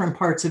in different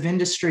parts of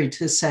industry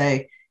to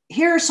say,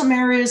 here are some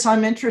areas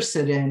I'm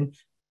interested in.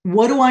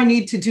 What do I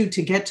need to do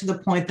to get to the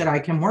point that I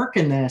can work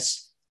in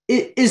this?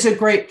 It is a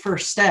great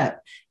first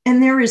step.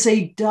 And there is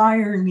a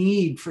dire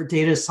need for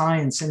data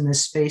science in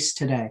this space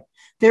today.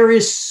 There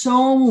are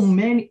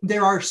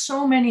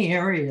so many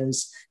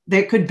areas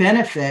that could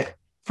benefit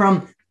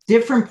from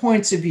different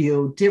points of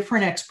view,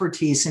 different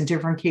expertise, and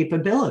different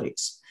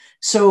capabilities.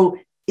 So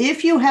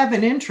if you have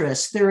an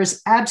interest, there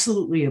is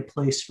absolutely a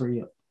place for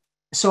you.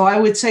 So I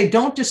would say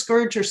don't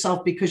discourage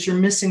yourself because you're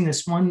missing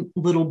this one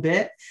little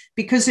bit,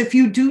 because if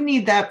you do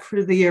need that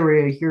for the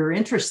area you're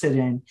interested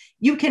in,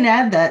 you can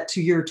add that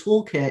to your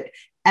toolkit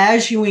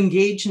as you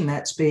engage in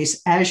that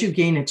space, as you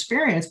gain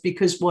experience,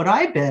 because what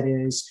I bet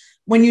is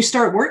when you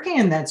start working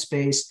in that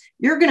space,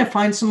 you're going to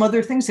find some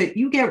other things that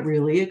you get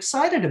really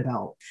excited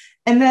about.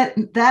 And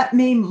that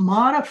may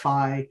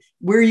modify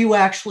where you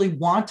actually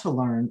want to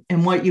learn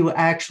and what you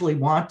actually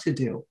want to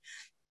do.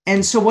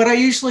 And so what I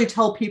usually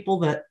tell people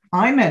that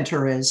I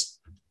mentor is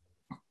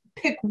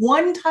pick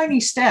one tiny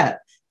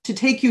step to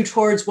take you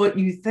towards what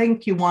you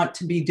think you want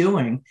to be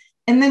doing,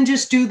 and then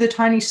just do the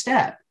tiny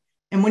step.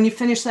 And when you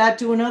finish that,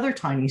 do another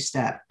tiny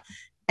step.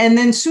 And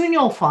then soon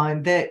you'll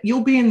find that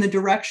you'll be in the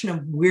direction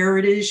of where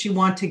it is you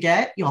want to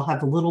get. You'll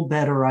have a little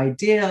better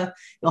idea.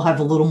 You'll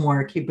have a little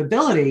more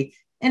capability.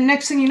 And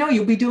next thing you know,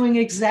 you'll be doing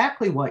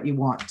exactly what you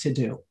want to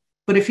do.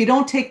 But if you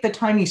don't take the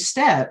tiny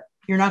step,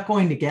 you're not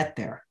going to get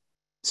there.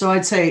 So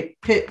I'd say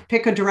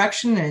pick a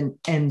direction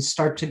and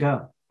start to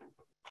go.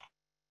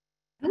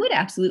 I would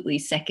absolutely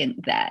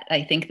second that.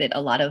 I think that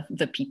a lot of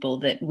the people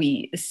that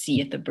we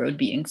see at the Broad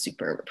being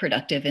super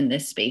productive in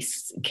this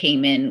space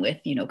came in with,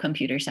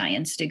 computer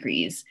science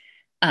degrees,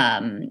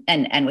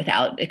 and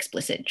without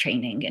explicit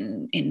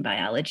training in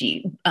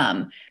biology.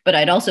 But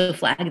I'd also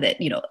flag that,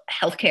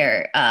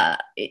 healthcare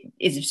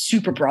is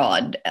super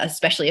broad,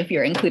 especially if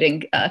you're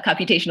including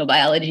computational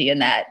biology in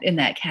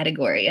that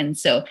category. And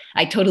so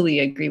I totally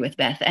agree with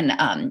Beth, and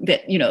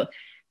that,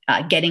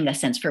 getting a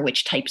sense for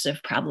which types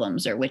of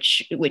problems or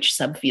which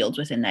subfields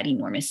within that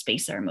enormous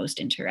space are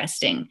most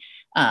interesting.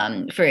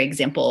 For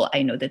example,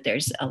 I know that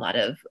there's a lot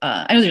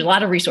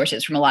of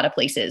resources from a lot of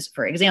places.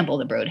 For example,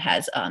 the Broad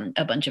has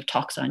a bunch of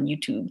talks on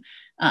YouTube.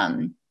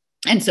 And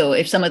so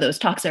if some of those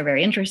talks are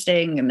very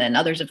interesting and then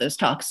others of those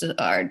talks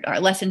are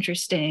less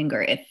interesting,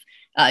 or if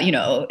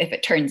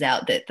it turns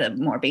out that the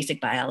more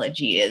basic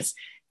biology is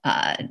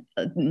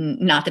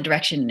not the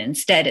direction,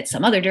 instead it's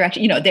some other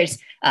direction, there's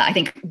I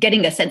think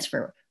getting a sense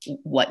for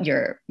what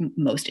you're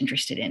most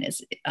interested in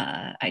is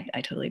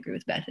I totally agree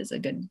with Beth, is a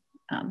good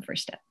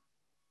first step.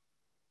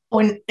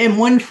 And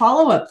one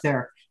follow-up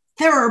there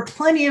are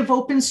plenty of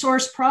open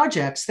source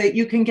projects that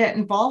you can get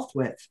involved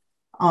with.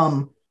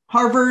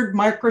 Harvard,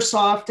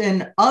 Microsoft,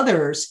 and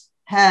others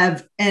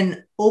have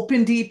an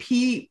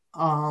OpenDP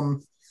GitHub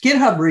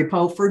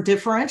repo for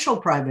differential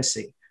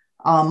privacy.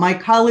 My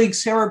colleague,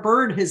 Sarah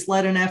Bird, has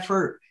led an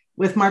effort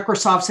with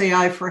Microsoft's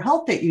AI for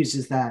Health that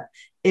uses that.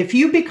 If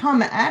you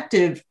become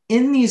active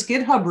in these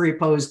GitHub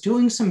repos,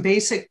 doing some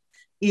basic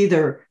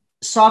either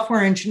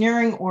software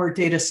engineering or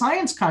data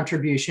science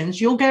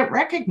contributions, you'll get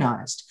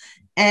recognized.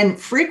 And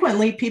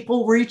frequently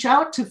people reach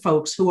out to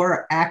folks who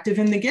are active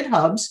in the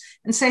GitHubs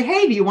and say,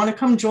 hey, do you want to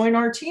come join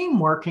our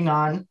team working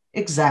on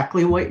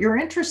exactly what you're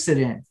interested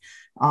in?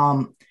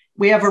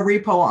 We have a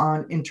repo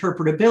on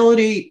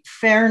interpretability,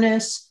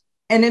 fairness,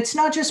 and it's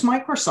not just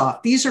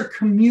Microsoft. These are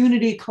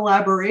community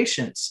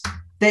collaborations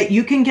that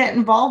you can get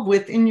involved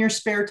with in your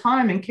spare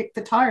time and kick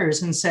the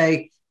tires and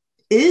say,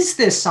 is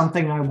this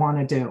something I want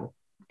to do?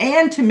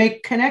 And to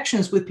make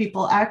connections with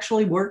people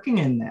actually working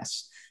in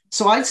this.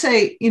 So I'd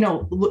say,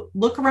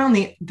 look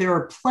around, there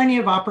are plenty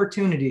of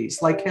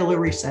opportunities, like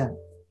Hillary said.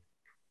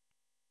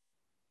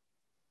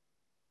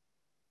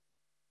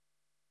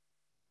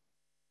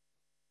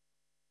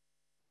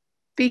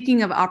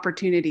 Speaking of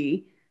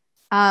opportunity,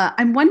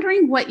 I'm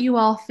wondering what you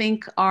all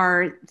think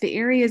are the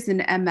areas in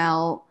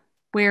ML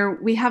where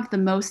we have the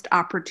most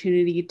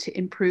opportunity to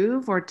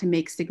improve or to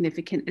make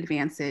significant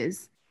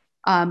advances.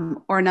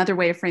 Or another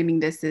way of framing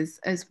this is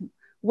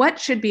what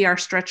should be our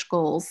stretch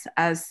goals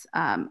as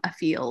a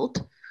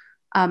field,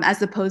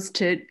 as opposed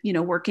to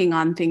working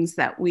on things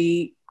that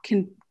we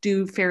can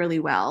do fairly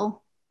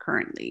well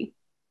currently.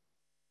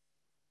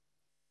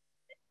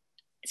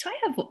 So I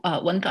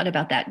have one thought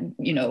about that,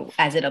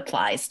 as it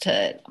applies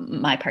to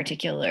my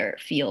particular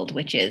field,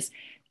 which is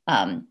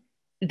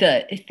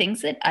the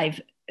things that I've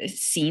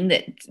seen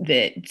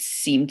that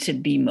seem to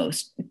be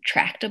most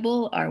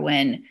tractable are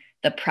when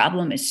the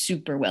problem is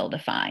super well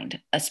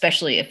defined,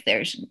 especially if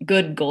there's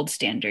good gold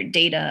standard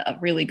data, a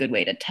really good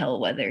way to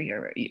tell whether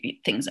your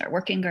things are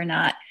working or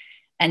not.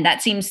 And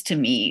that seems to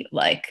me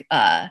like,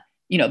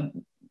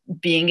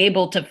 being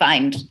able to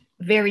find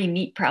very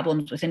neat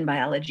problems within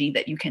biology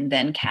that you can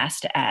then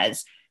cast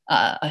as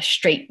a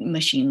straight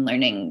machine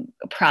learning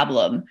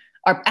problem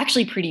are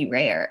actually pretty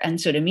rare.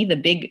 And so to me, the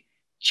big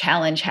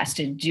challenge has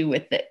to do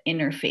with the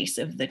interface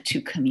of the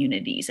two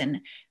communities,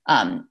 and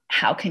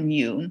how can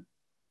you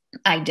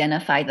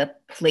identify the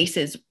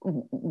places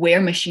where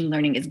machine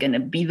learning is going to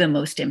be the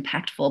most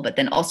impactful, but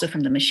then also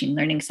from the machine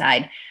learning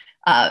side,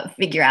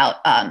 figure out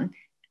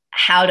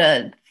how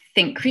to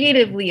think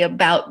creatively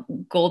about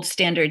gold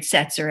standard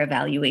sets or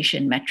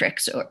evaluation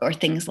metrics or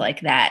things like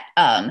that,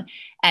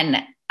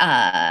 and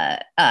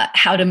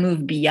how to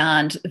move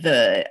beyond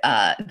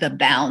the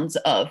bounds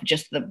of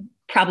just the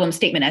problem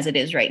statement as it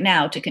is right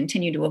now to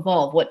continue to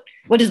evolve. What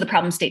does the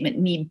problem statement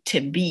need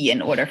to be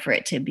in order for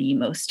it to be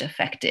most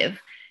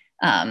effective?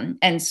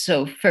 And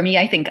so for me,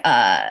 I think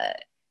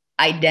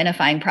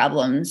identifying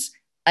problems,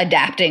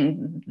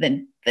 adapting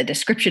the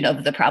description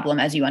of the problem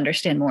as you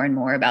understand more and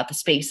more about the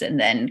space, and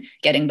then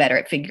getting better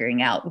at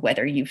figuring out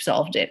whether you've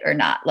solved it or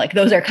not. Like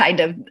those are kind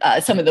of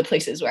some of the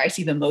places where I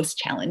see the most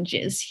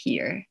challenges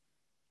here.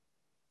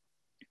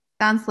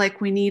 Sounds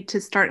like we need to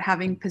start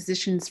having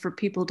positions for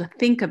people to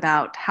think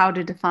about how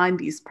to define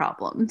these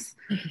problems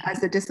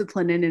as a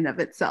discipline in and of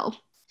itself.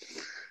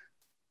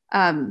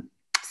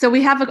 So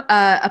we have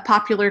a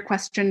popular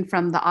question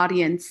from the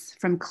audience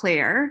from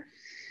Claire.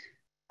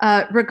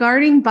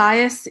 Regarding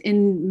bias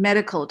in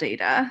medical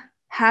data,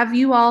 have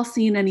you all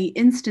seen any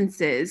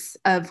instances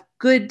of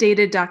good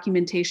data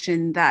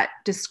documentation that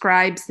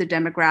describes the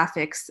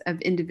demographics of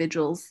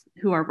individuals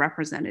who are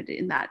represented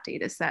in that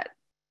data set?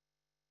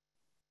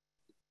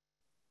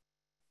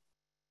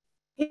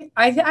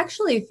 I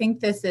actually think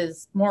this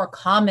is more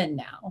common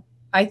now.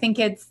 I think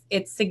it's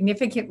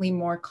significantly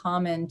more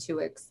common to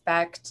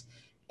expect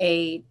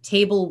a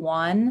table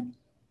 1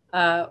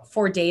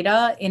 for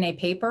data in a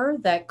paper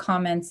that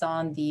comments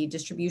on the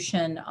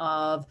distribution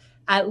of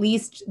at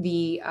least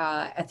the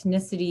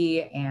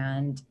ethnicity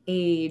and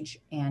age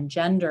and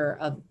gender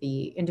of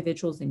the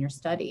individuals in your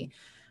study.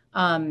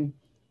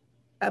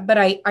 But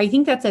I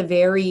think that's a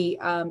very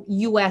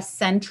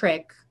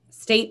US-centric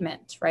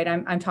statement, right?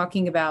 I'm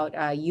talking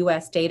about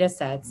US data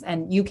sets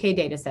and UK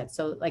data sets.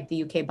 So like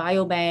the UK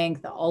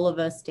Biobank, the All of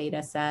Us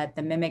data set,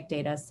 the Mimic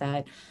data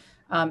set.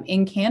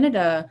 In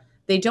Canada,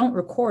 they don't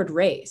record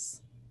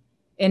race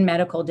in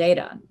medical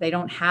data. They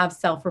don't have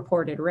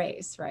self-reported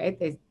race, right?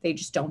 They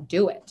just don't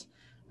do it.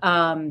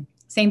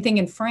 Same thing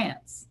in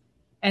France.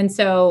 And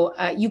so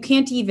you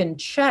can't even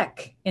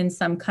check in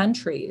some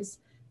countries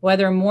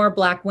whether more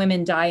Black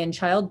women die in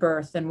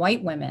childbirth than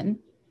white women,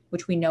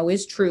 which we know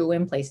is true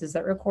in places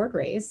that record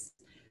race,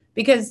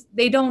 because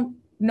they don't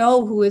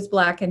know who is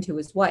Black and who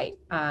is white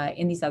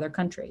in these other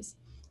countries.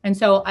 And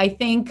so I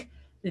think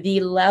the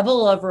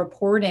level of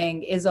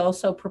reporting is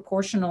also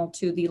proportional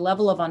to the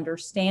level of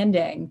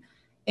understanding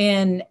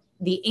in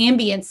the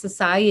ambient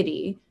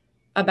society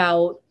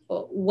about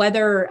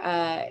whether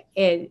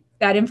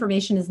that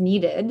information is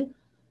needed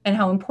and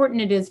how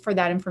important it is for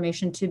that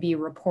information to be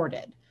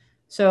reported.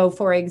 So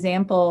for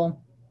example,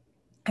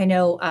 I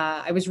know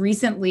I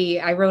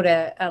wrote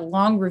a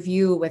long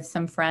review with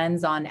some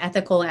friends on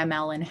ethical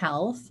ML in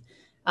health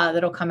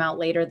that'll come out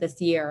later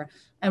this year.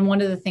 And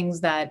one of the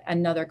things that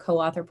another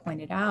co-author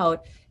pointed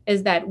out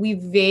is that we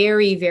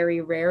very,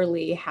 very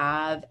rarely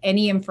have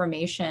any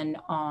information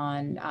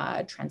on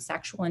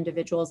transsexual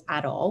individuals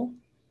at all.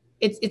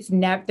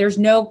 There's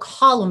no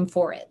column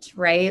for it,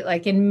 right?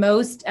 Like in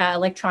most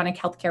electronic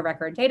healthcare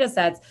record data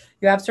sets,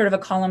 you have sort of a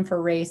column for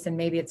race and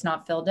maybe it's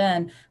not filled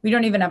in. We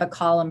don't even have a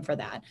column for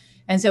that.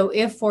 And so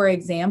if, for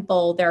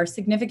example, there are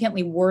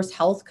significantly worse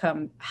health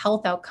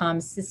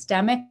outcomes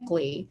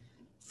systemically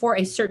for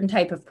a certain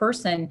type of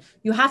person,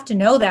 you have to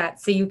know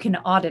that so you can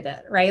audit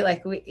it, right?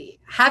 Like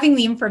having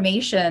the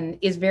information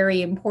is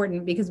very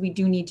important because we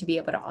do need to be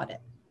able to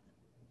audit.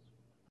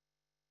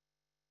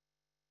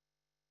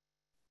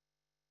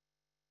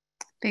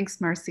 Thanks,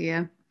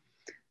 Marcia.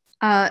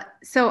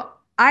 So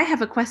I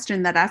have a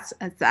question that has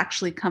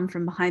actually come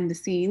from behind the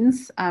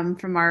scenes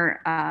from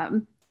our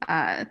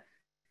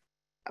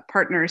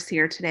partners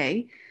here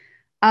today.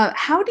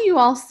 How do you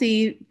all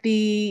see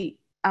the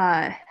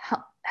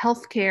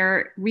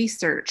healthcare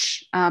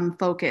research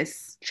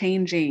focus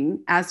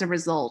changing as a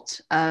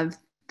result of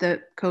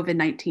the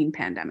COVID-19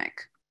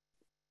 pandemic?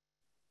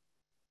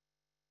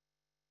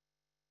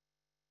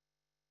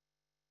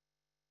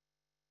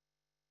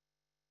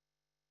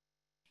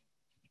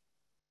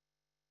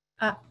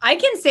 I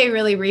can say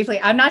really briefly,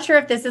 I'm not sure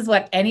if this is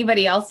what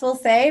anybody else will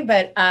say,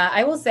 but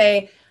I will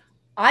say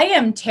I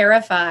am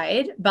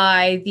terrified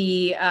by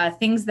the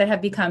things that have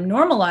become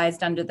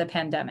normalized under the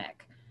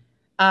pandemic.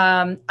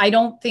 I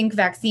don't think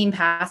vaccine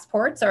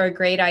passports are a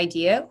great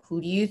idea.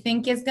 Who do you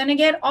think is going to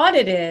get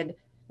audited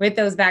with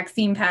those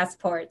vaccine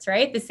passports,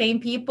 right? The same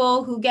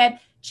people who get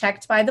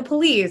checked by the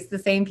police, the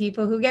same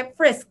people who get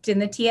frisked in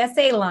the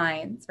TSA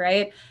lines,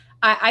 right?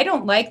 I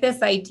don't like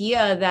this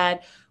idea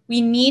that we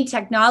need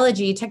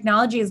technology.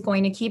 Technology is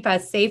going to keep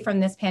us safe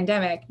from this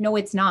pandemic. No,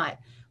 it's not.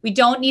 We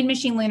don't need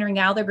machine learning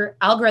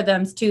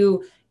algorithms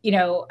to,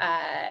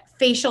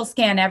 facial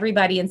scan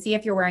everybody and see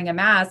if you're wearing a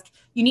mask.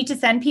 You need to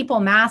send people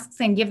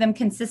masks and give them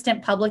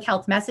consistent public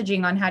health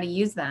messaging on how to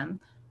use them.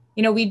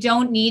 We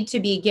don't need to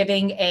be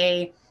giving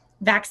a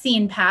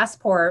vaccine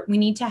passport. We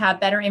need to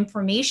have better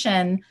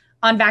information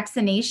on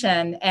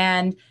vaccination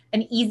and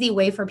an easy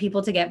way for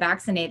people to get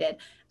vaccinated.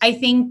 I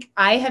think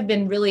I have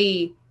been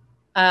really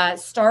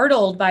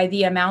startled by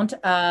the amount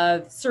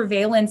of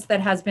surveillance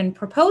that has been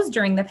proposed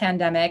during the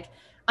pandemic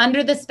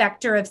under the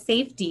specter of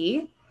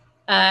safety.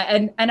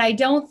 And I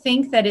don't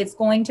think that it's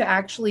going to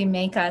actually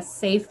make us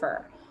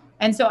safer.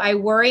 And so I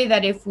worry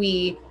that if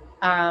we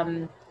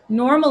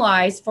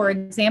normalize, for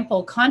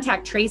example,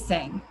 contact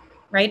tracing,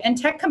 right? And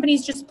tech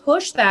companies just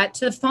push that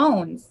to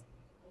phones.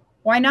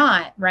 Why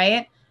not,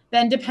 right?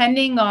 then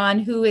depending on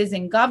who is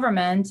in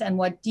government and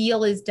what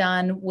deal is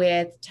done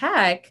with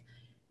tech,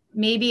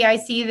 maybe I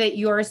see that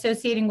you're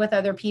associating with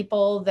other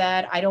people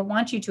that I don't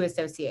want you to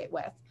associate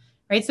with,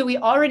 right? So we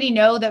already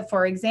know that,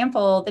 for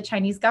example, the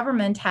Chinese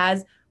government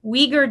has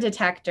Uyghur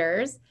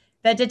detectors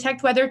that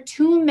detect whether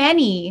too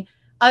many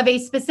of a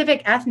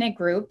specific ethnic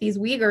group, these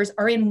Uyghurs,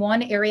 are in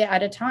one area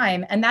at a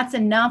time. And that's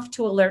enough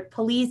to alert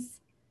police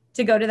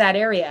to go to that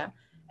area.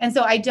 And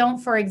so I don't,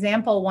 for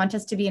example, want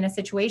us to be in a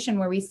situation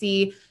where we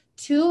see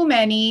too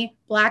many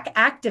Black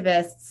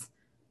activists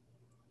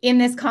in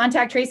this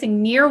contact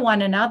tracing near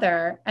one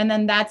another, and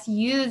then that's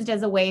used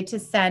as a way to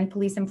send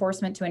police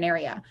enforcement to an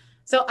area.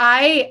 So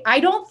I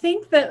don't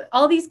think that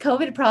all these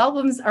COVID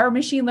problems are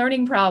machine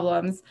learning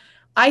problems.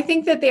 I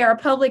think that they are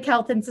public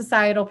health and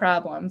societal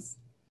problems.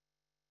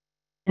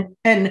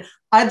 And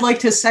I'd like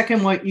to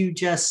second what you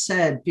just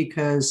said,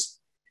 because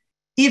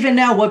even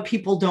now, what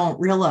people don't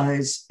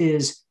realize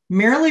is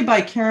merely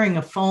by carrying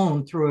a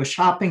phone through a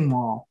shopping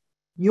mall,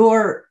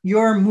 your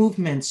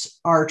movements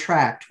are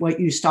tracked, what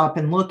you stop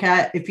and look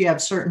at. If you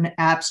have certain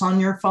apps on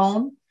your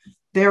phone,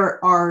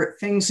 there are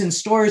things in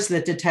stores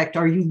that detect,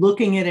 are you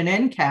looking at an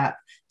end cap?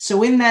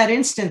 So in that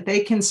instant,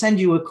 they can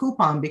send you a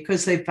coupon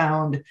because they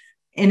found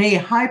in a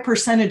high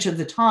percentage of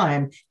the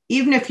time,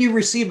 even if you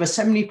receive a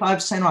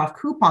 75% off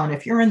coupon,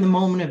 if you're in the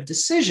moment of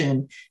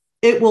decision,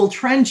 it will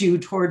trend you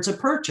towards a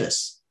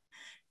purchase.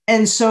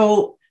 And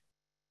so,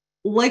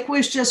 like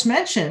was just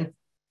mentioned,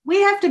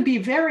 we have to be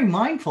very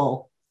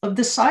mindful of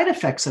the side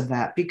effects of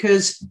that,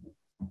 because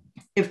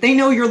if they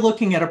know you're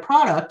looking at a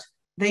product,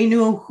 they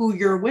know who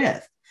you're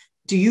with.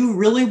 Do you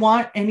really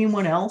want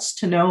anyone else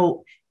to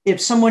know if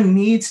someone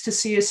needs to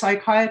see a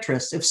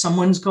psychiatrist, if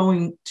someone's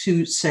going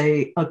to,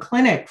 say, a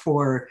clinic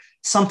for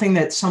something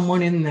that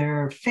someone in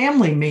their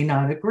family may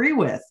not agree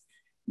with?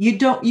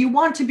 You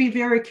want to be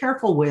very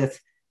careful with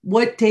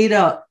what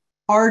data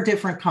are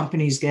different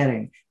companies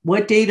getting,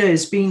 what data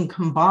is being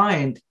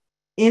combined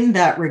in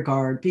that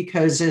regard,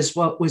 because as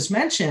what was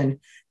mentioned,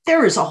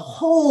 there is a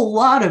whole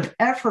lot of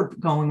effort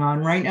going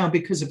on right now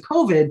because of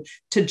COVID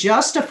to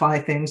justify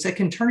things that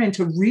can turn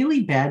into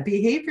really bad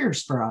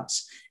behaviors for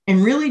us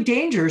and really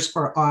dangerous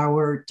for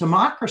our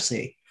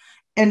democracy.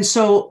 And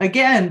so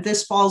again,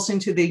 this falls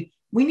into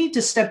we need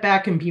to step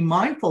back and be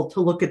mindful to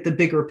look at the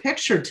bigger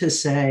picture to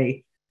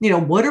say,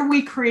 what are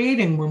we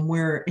creating when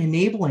we're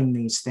enabling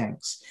these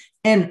things?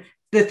 And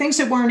the things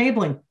that we're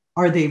enabling,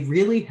 are they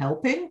really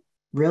helping?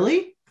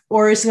 Really?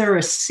 Or is there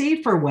a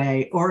safer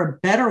way or a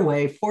better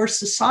way for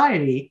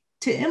society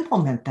to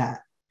implement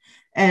that?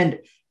 And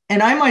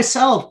I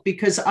myself,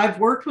 because I've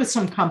worked with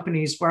some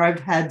companies where I've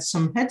had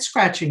some head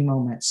scratching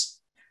moments,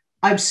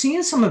 I've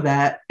seen some of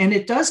that, and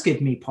it does give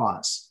me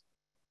pause.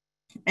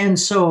 And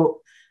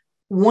so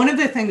one of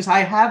the things, I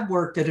have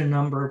worked at a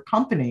number of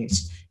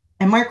companies,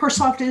 and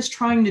Microsoft is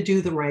trying to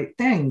do the right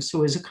thing.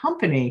 So as a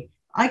company,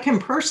 I can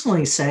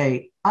personally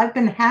say I've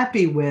been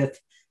happy with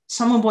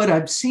some of what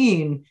I've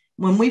seen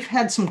when we've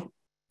had some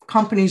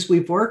companies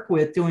we've worked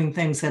with doing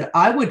things that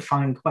I would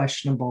find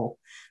questionable.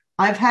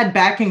 I've had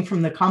backing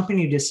from the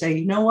company to say,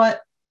 you know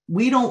what,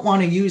 we don't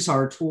want to use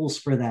our tools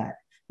for that.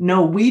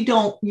 No, we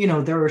don't,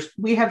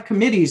 we have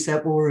committees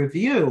that will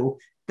review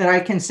that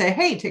I can say,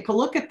 hey, take a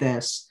look at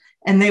this.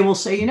 And they will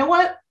say, you know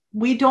what,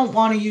 we don't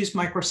want to use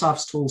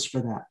Microsoft's tools for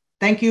that.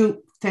 Thank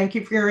you. Thank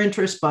you for your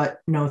interest,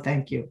 but no,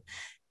 thank you.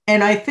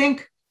 And I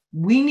think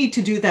we need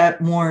to do that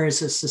more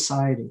as a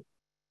society.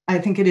 I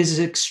think it is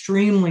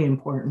extremely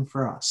important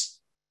for us.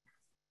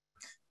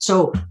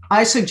 So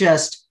I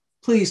suggest,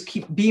 please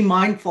be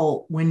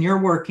mindful when you're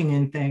working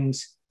in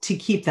things to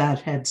keep that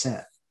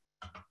headset.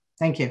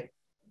 Thank you.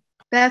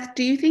 Beth,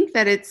 do you think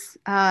that it's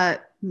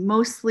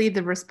mostly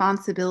the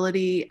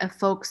responsibility of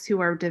folks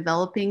who are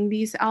developing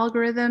these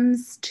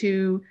algorithms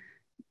to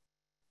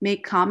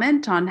make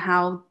comment on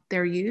how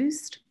they're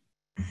used?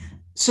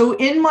 So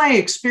in my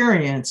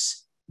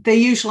experience, they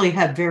usually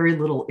have very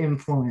little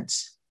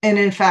influence. And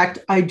in fact,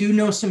 I do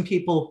know some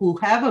people who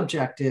have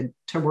objected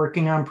to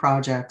working on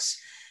projects.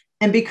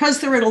 And because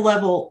they're at a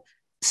level,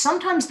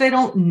 sometimes they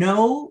don't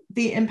know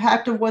the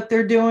impact of what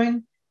they're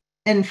doing.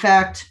 In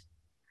fact,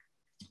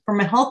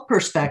 from a health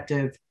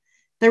perspective,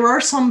 there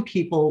are some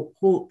people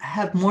who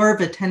have more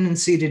of a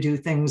tendency to do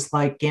things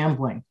like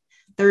gambling.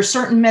 There are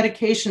certain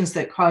medications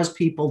that cause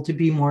people to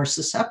be more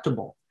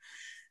susceptible.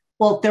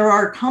 Well, there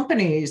are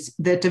companies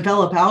that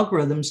develop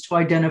algorithms to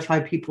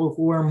identify people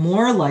who are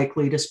more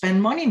likely to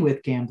spend money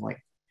with gambling.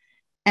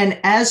 And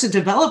as a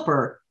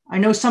developer, I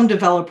know some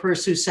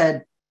developers who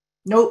said,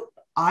 nope,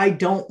 I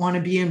don't want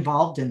to be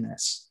involved in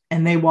this.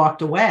 And they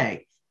walked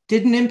away.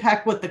 Didn't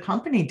impact what the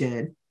company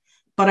did.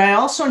 But I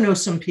also know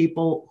some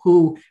people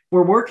who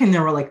were working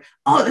there were like,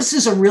 oh, this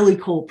is a really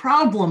cool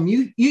problem.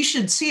 You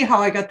should see how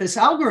I got this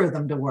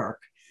algorithm to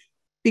work,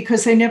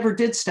 because they never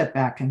did step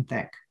back and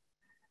think.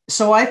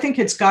 So I think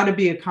it's got to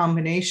be a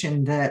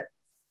combination that,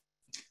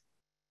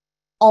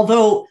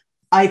 although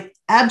I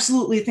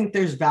absolutely think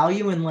there's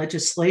value in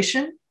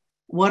legislation,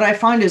 what I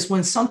find is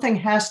when something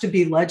has to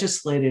be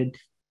legislated,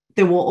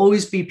 there will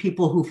always be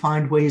people who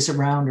find ways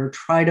around or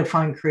try to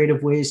find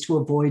creative ways to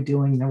avoid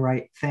doing the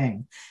right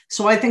thing.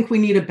 So I think we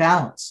need a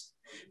balance.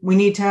 We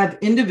need to have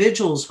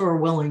individuals who are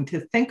willing to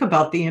think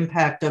about the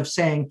impact of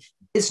saying,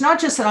 it's not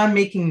just that I'm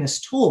making this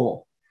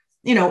tool.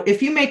 You know,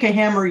 if you make a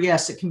hammer,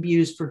 yes, it can be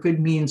used for good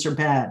means or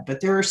bad,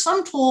 but there are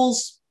some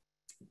tools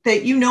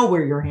that you know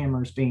where your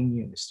hammer is being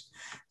used.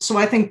 So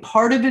I think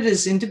part of it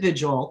is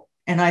individual,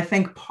 and I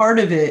think part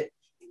of it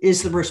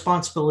is the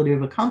responsibility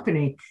of a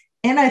company.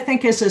 And I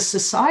think as a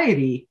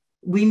society,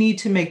 we need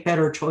to make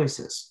better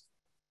choices.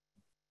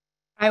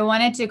 I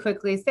wanted to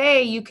quickly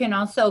say you can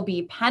also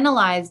be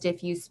penalized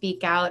if you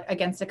speak out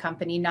against a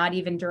company, not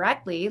even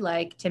directly,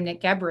 like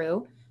Timnit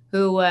Gebru,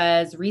 who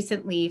was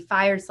recently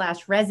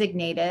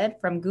fired/resignated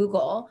from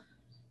Google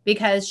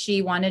because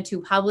she wanted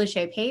to publish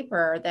a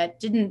paper that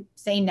didn't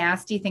say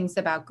nasty things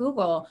about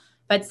Google,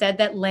 but said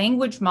that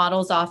language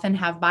models often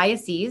have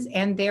biases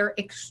and they're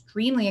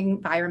extremely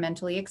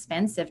environmentally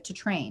expensive to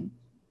train.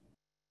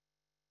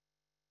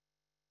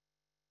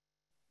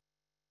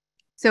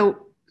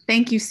 So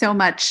thank you so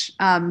much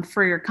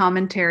for your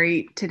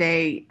commentary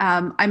today.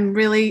 I'm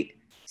really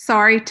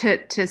sorry to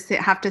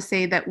have to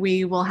say that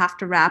we will have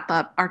to wrap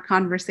up our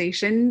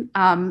conversation,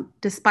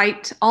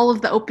 despite all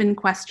of the open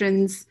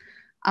questions,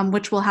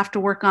 which we'll have to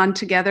work on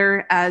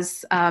together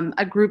as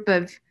a group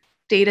of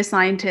data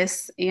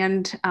scientists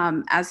and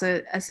as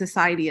a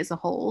society as a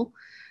whole.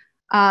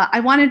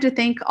 I wanted to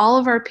thank all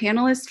of our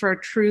panelists for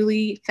a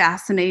truly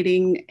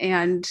fascinating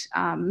and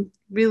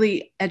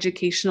really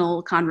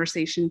educational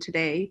conversation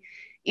today,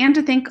 and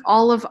to thank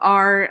all of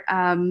our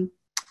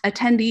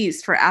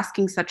attendees for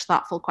asking such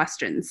thoughtful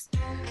questions.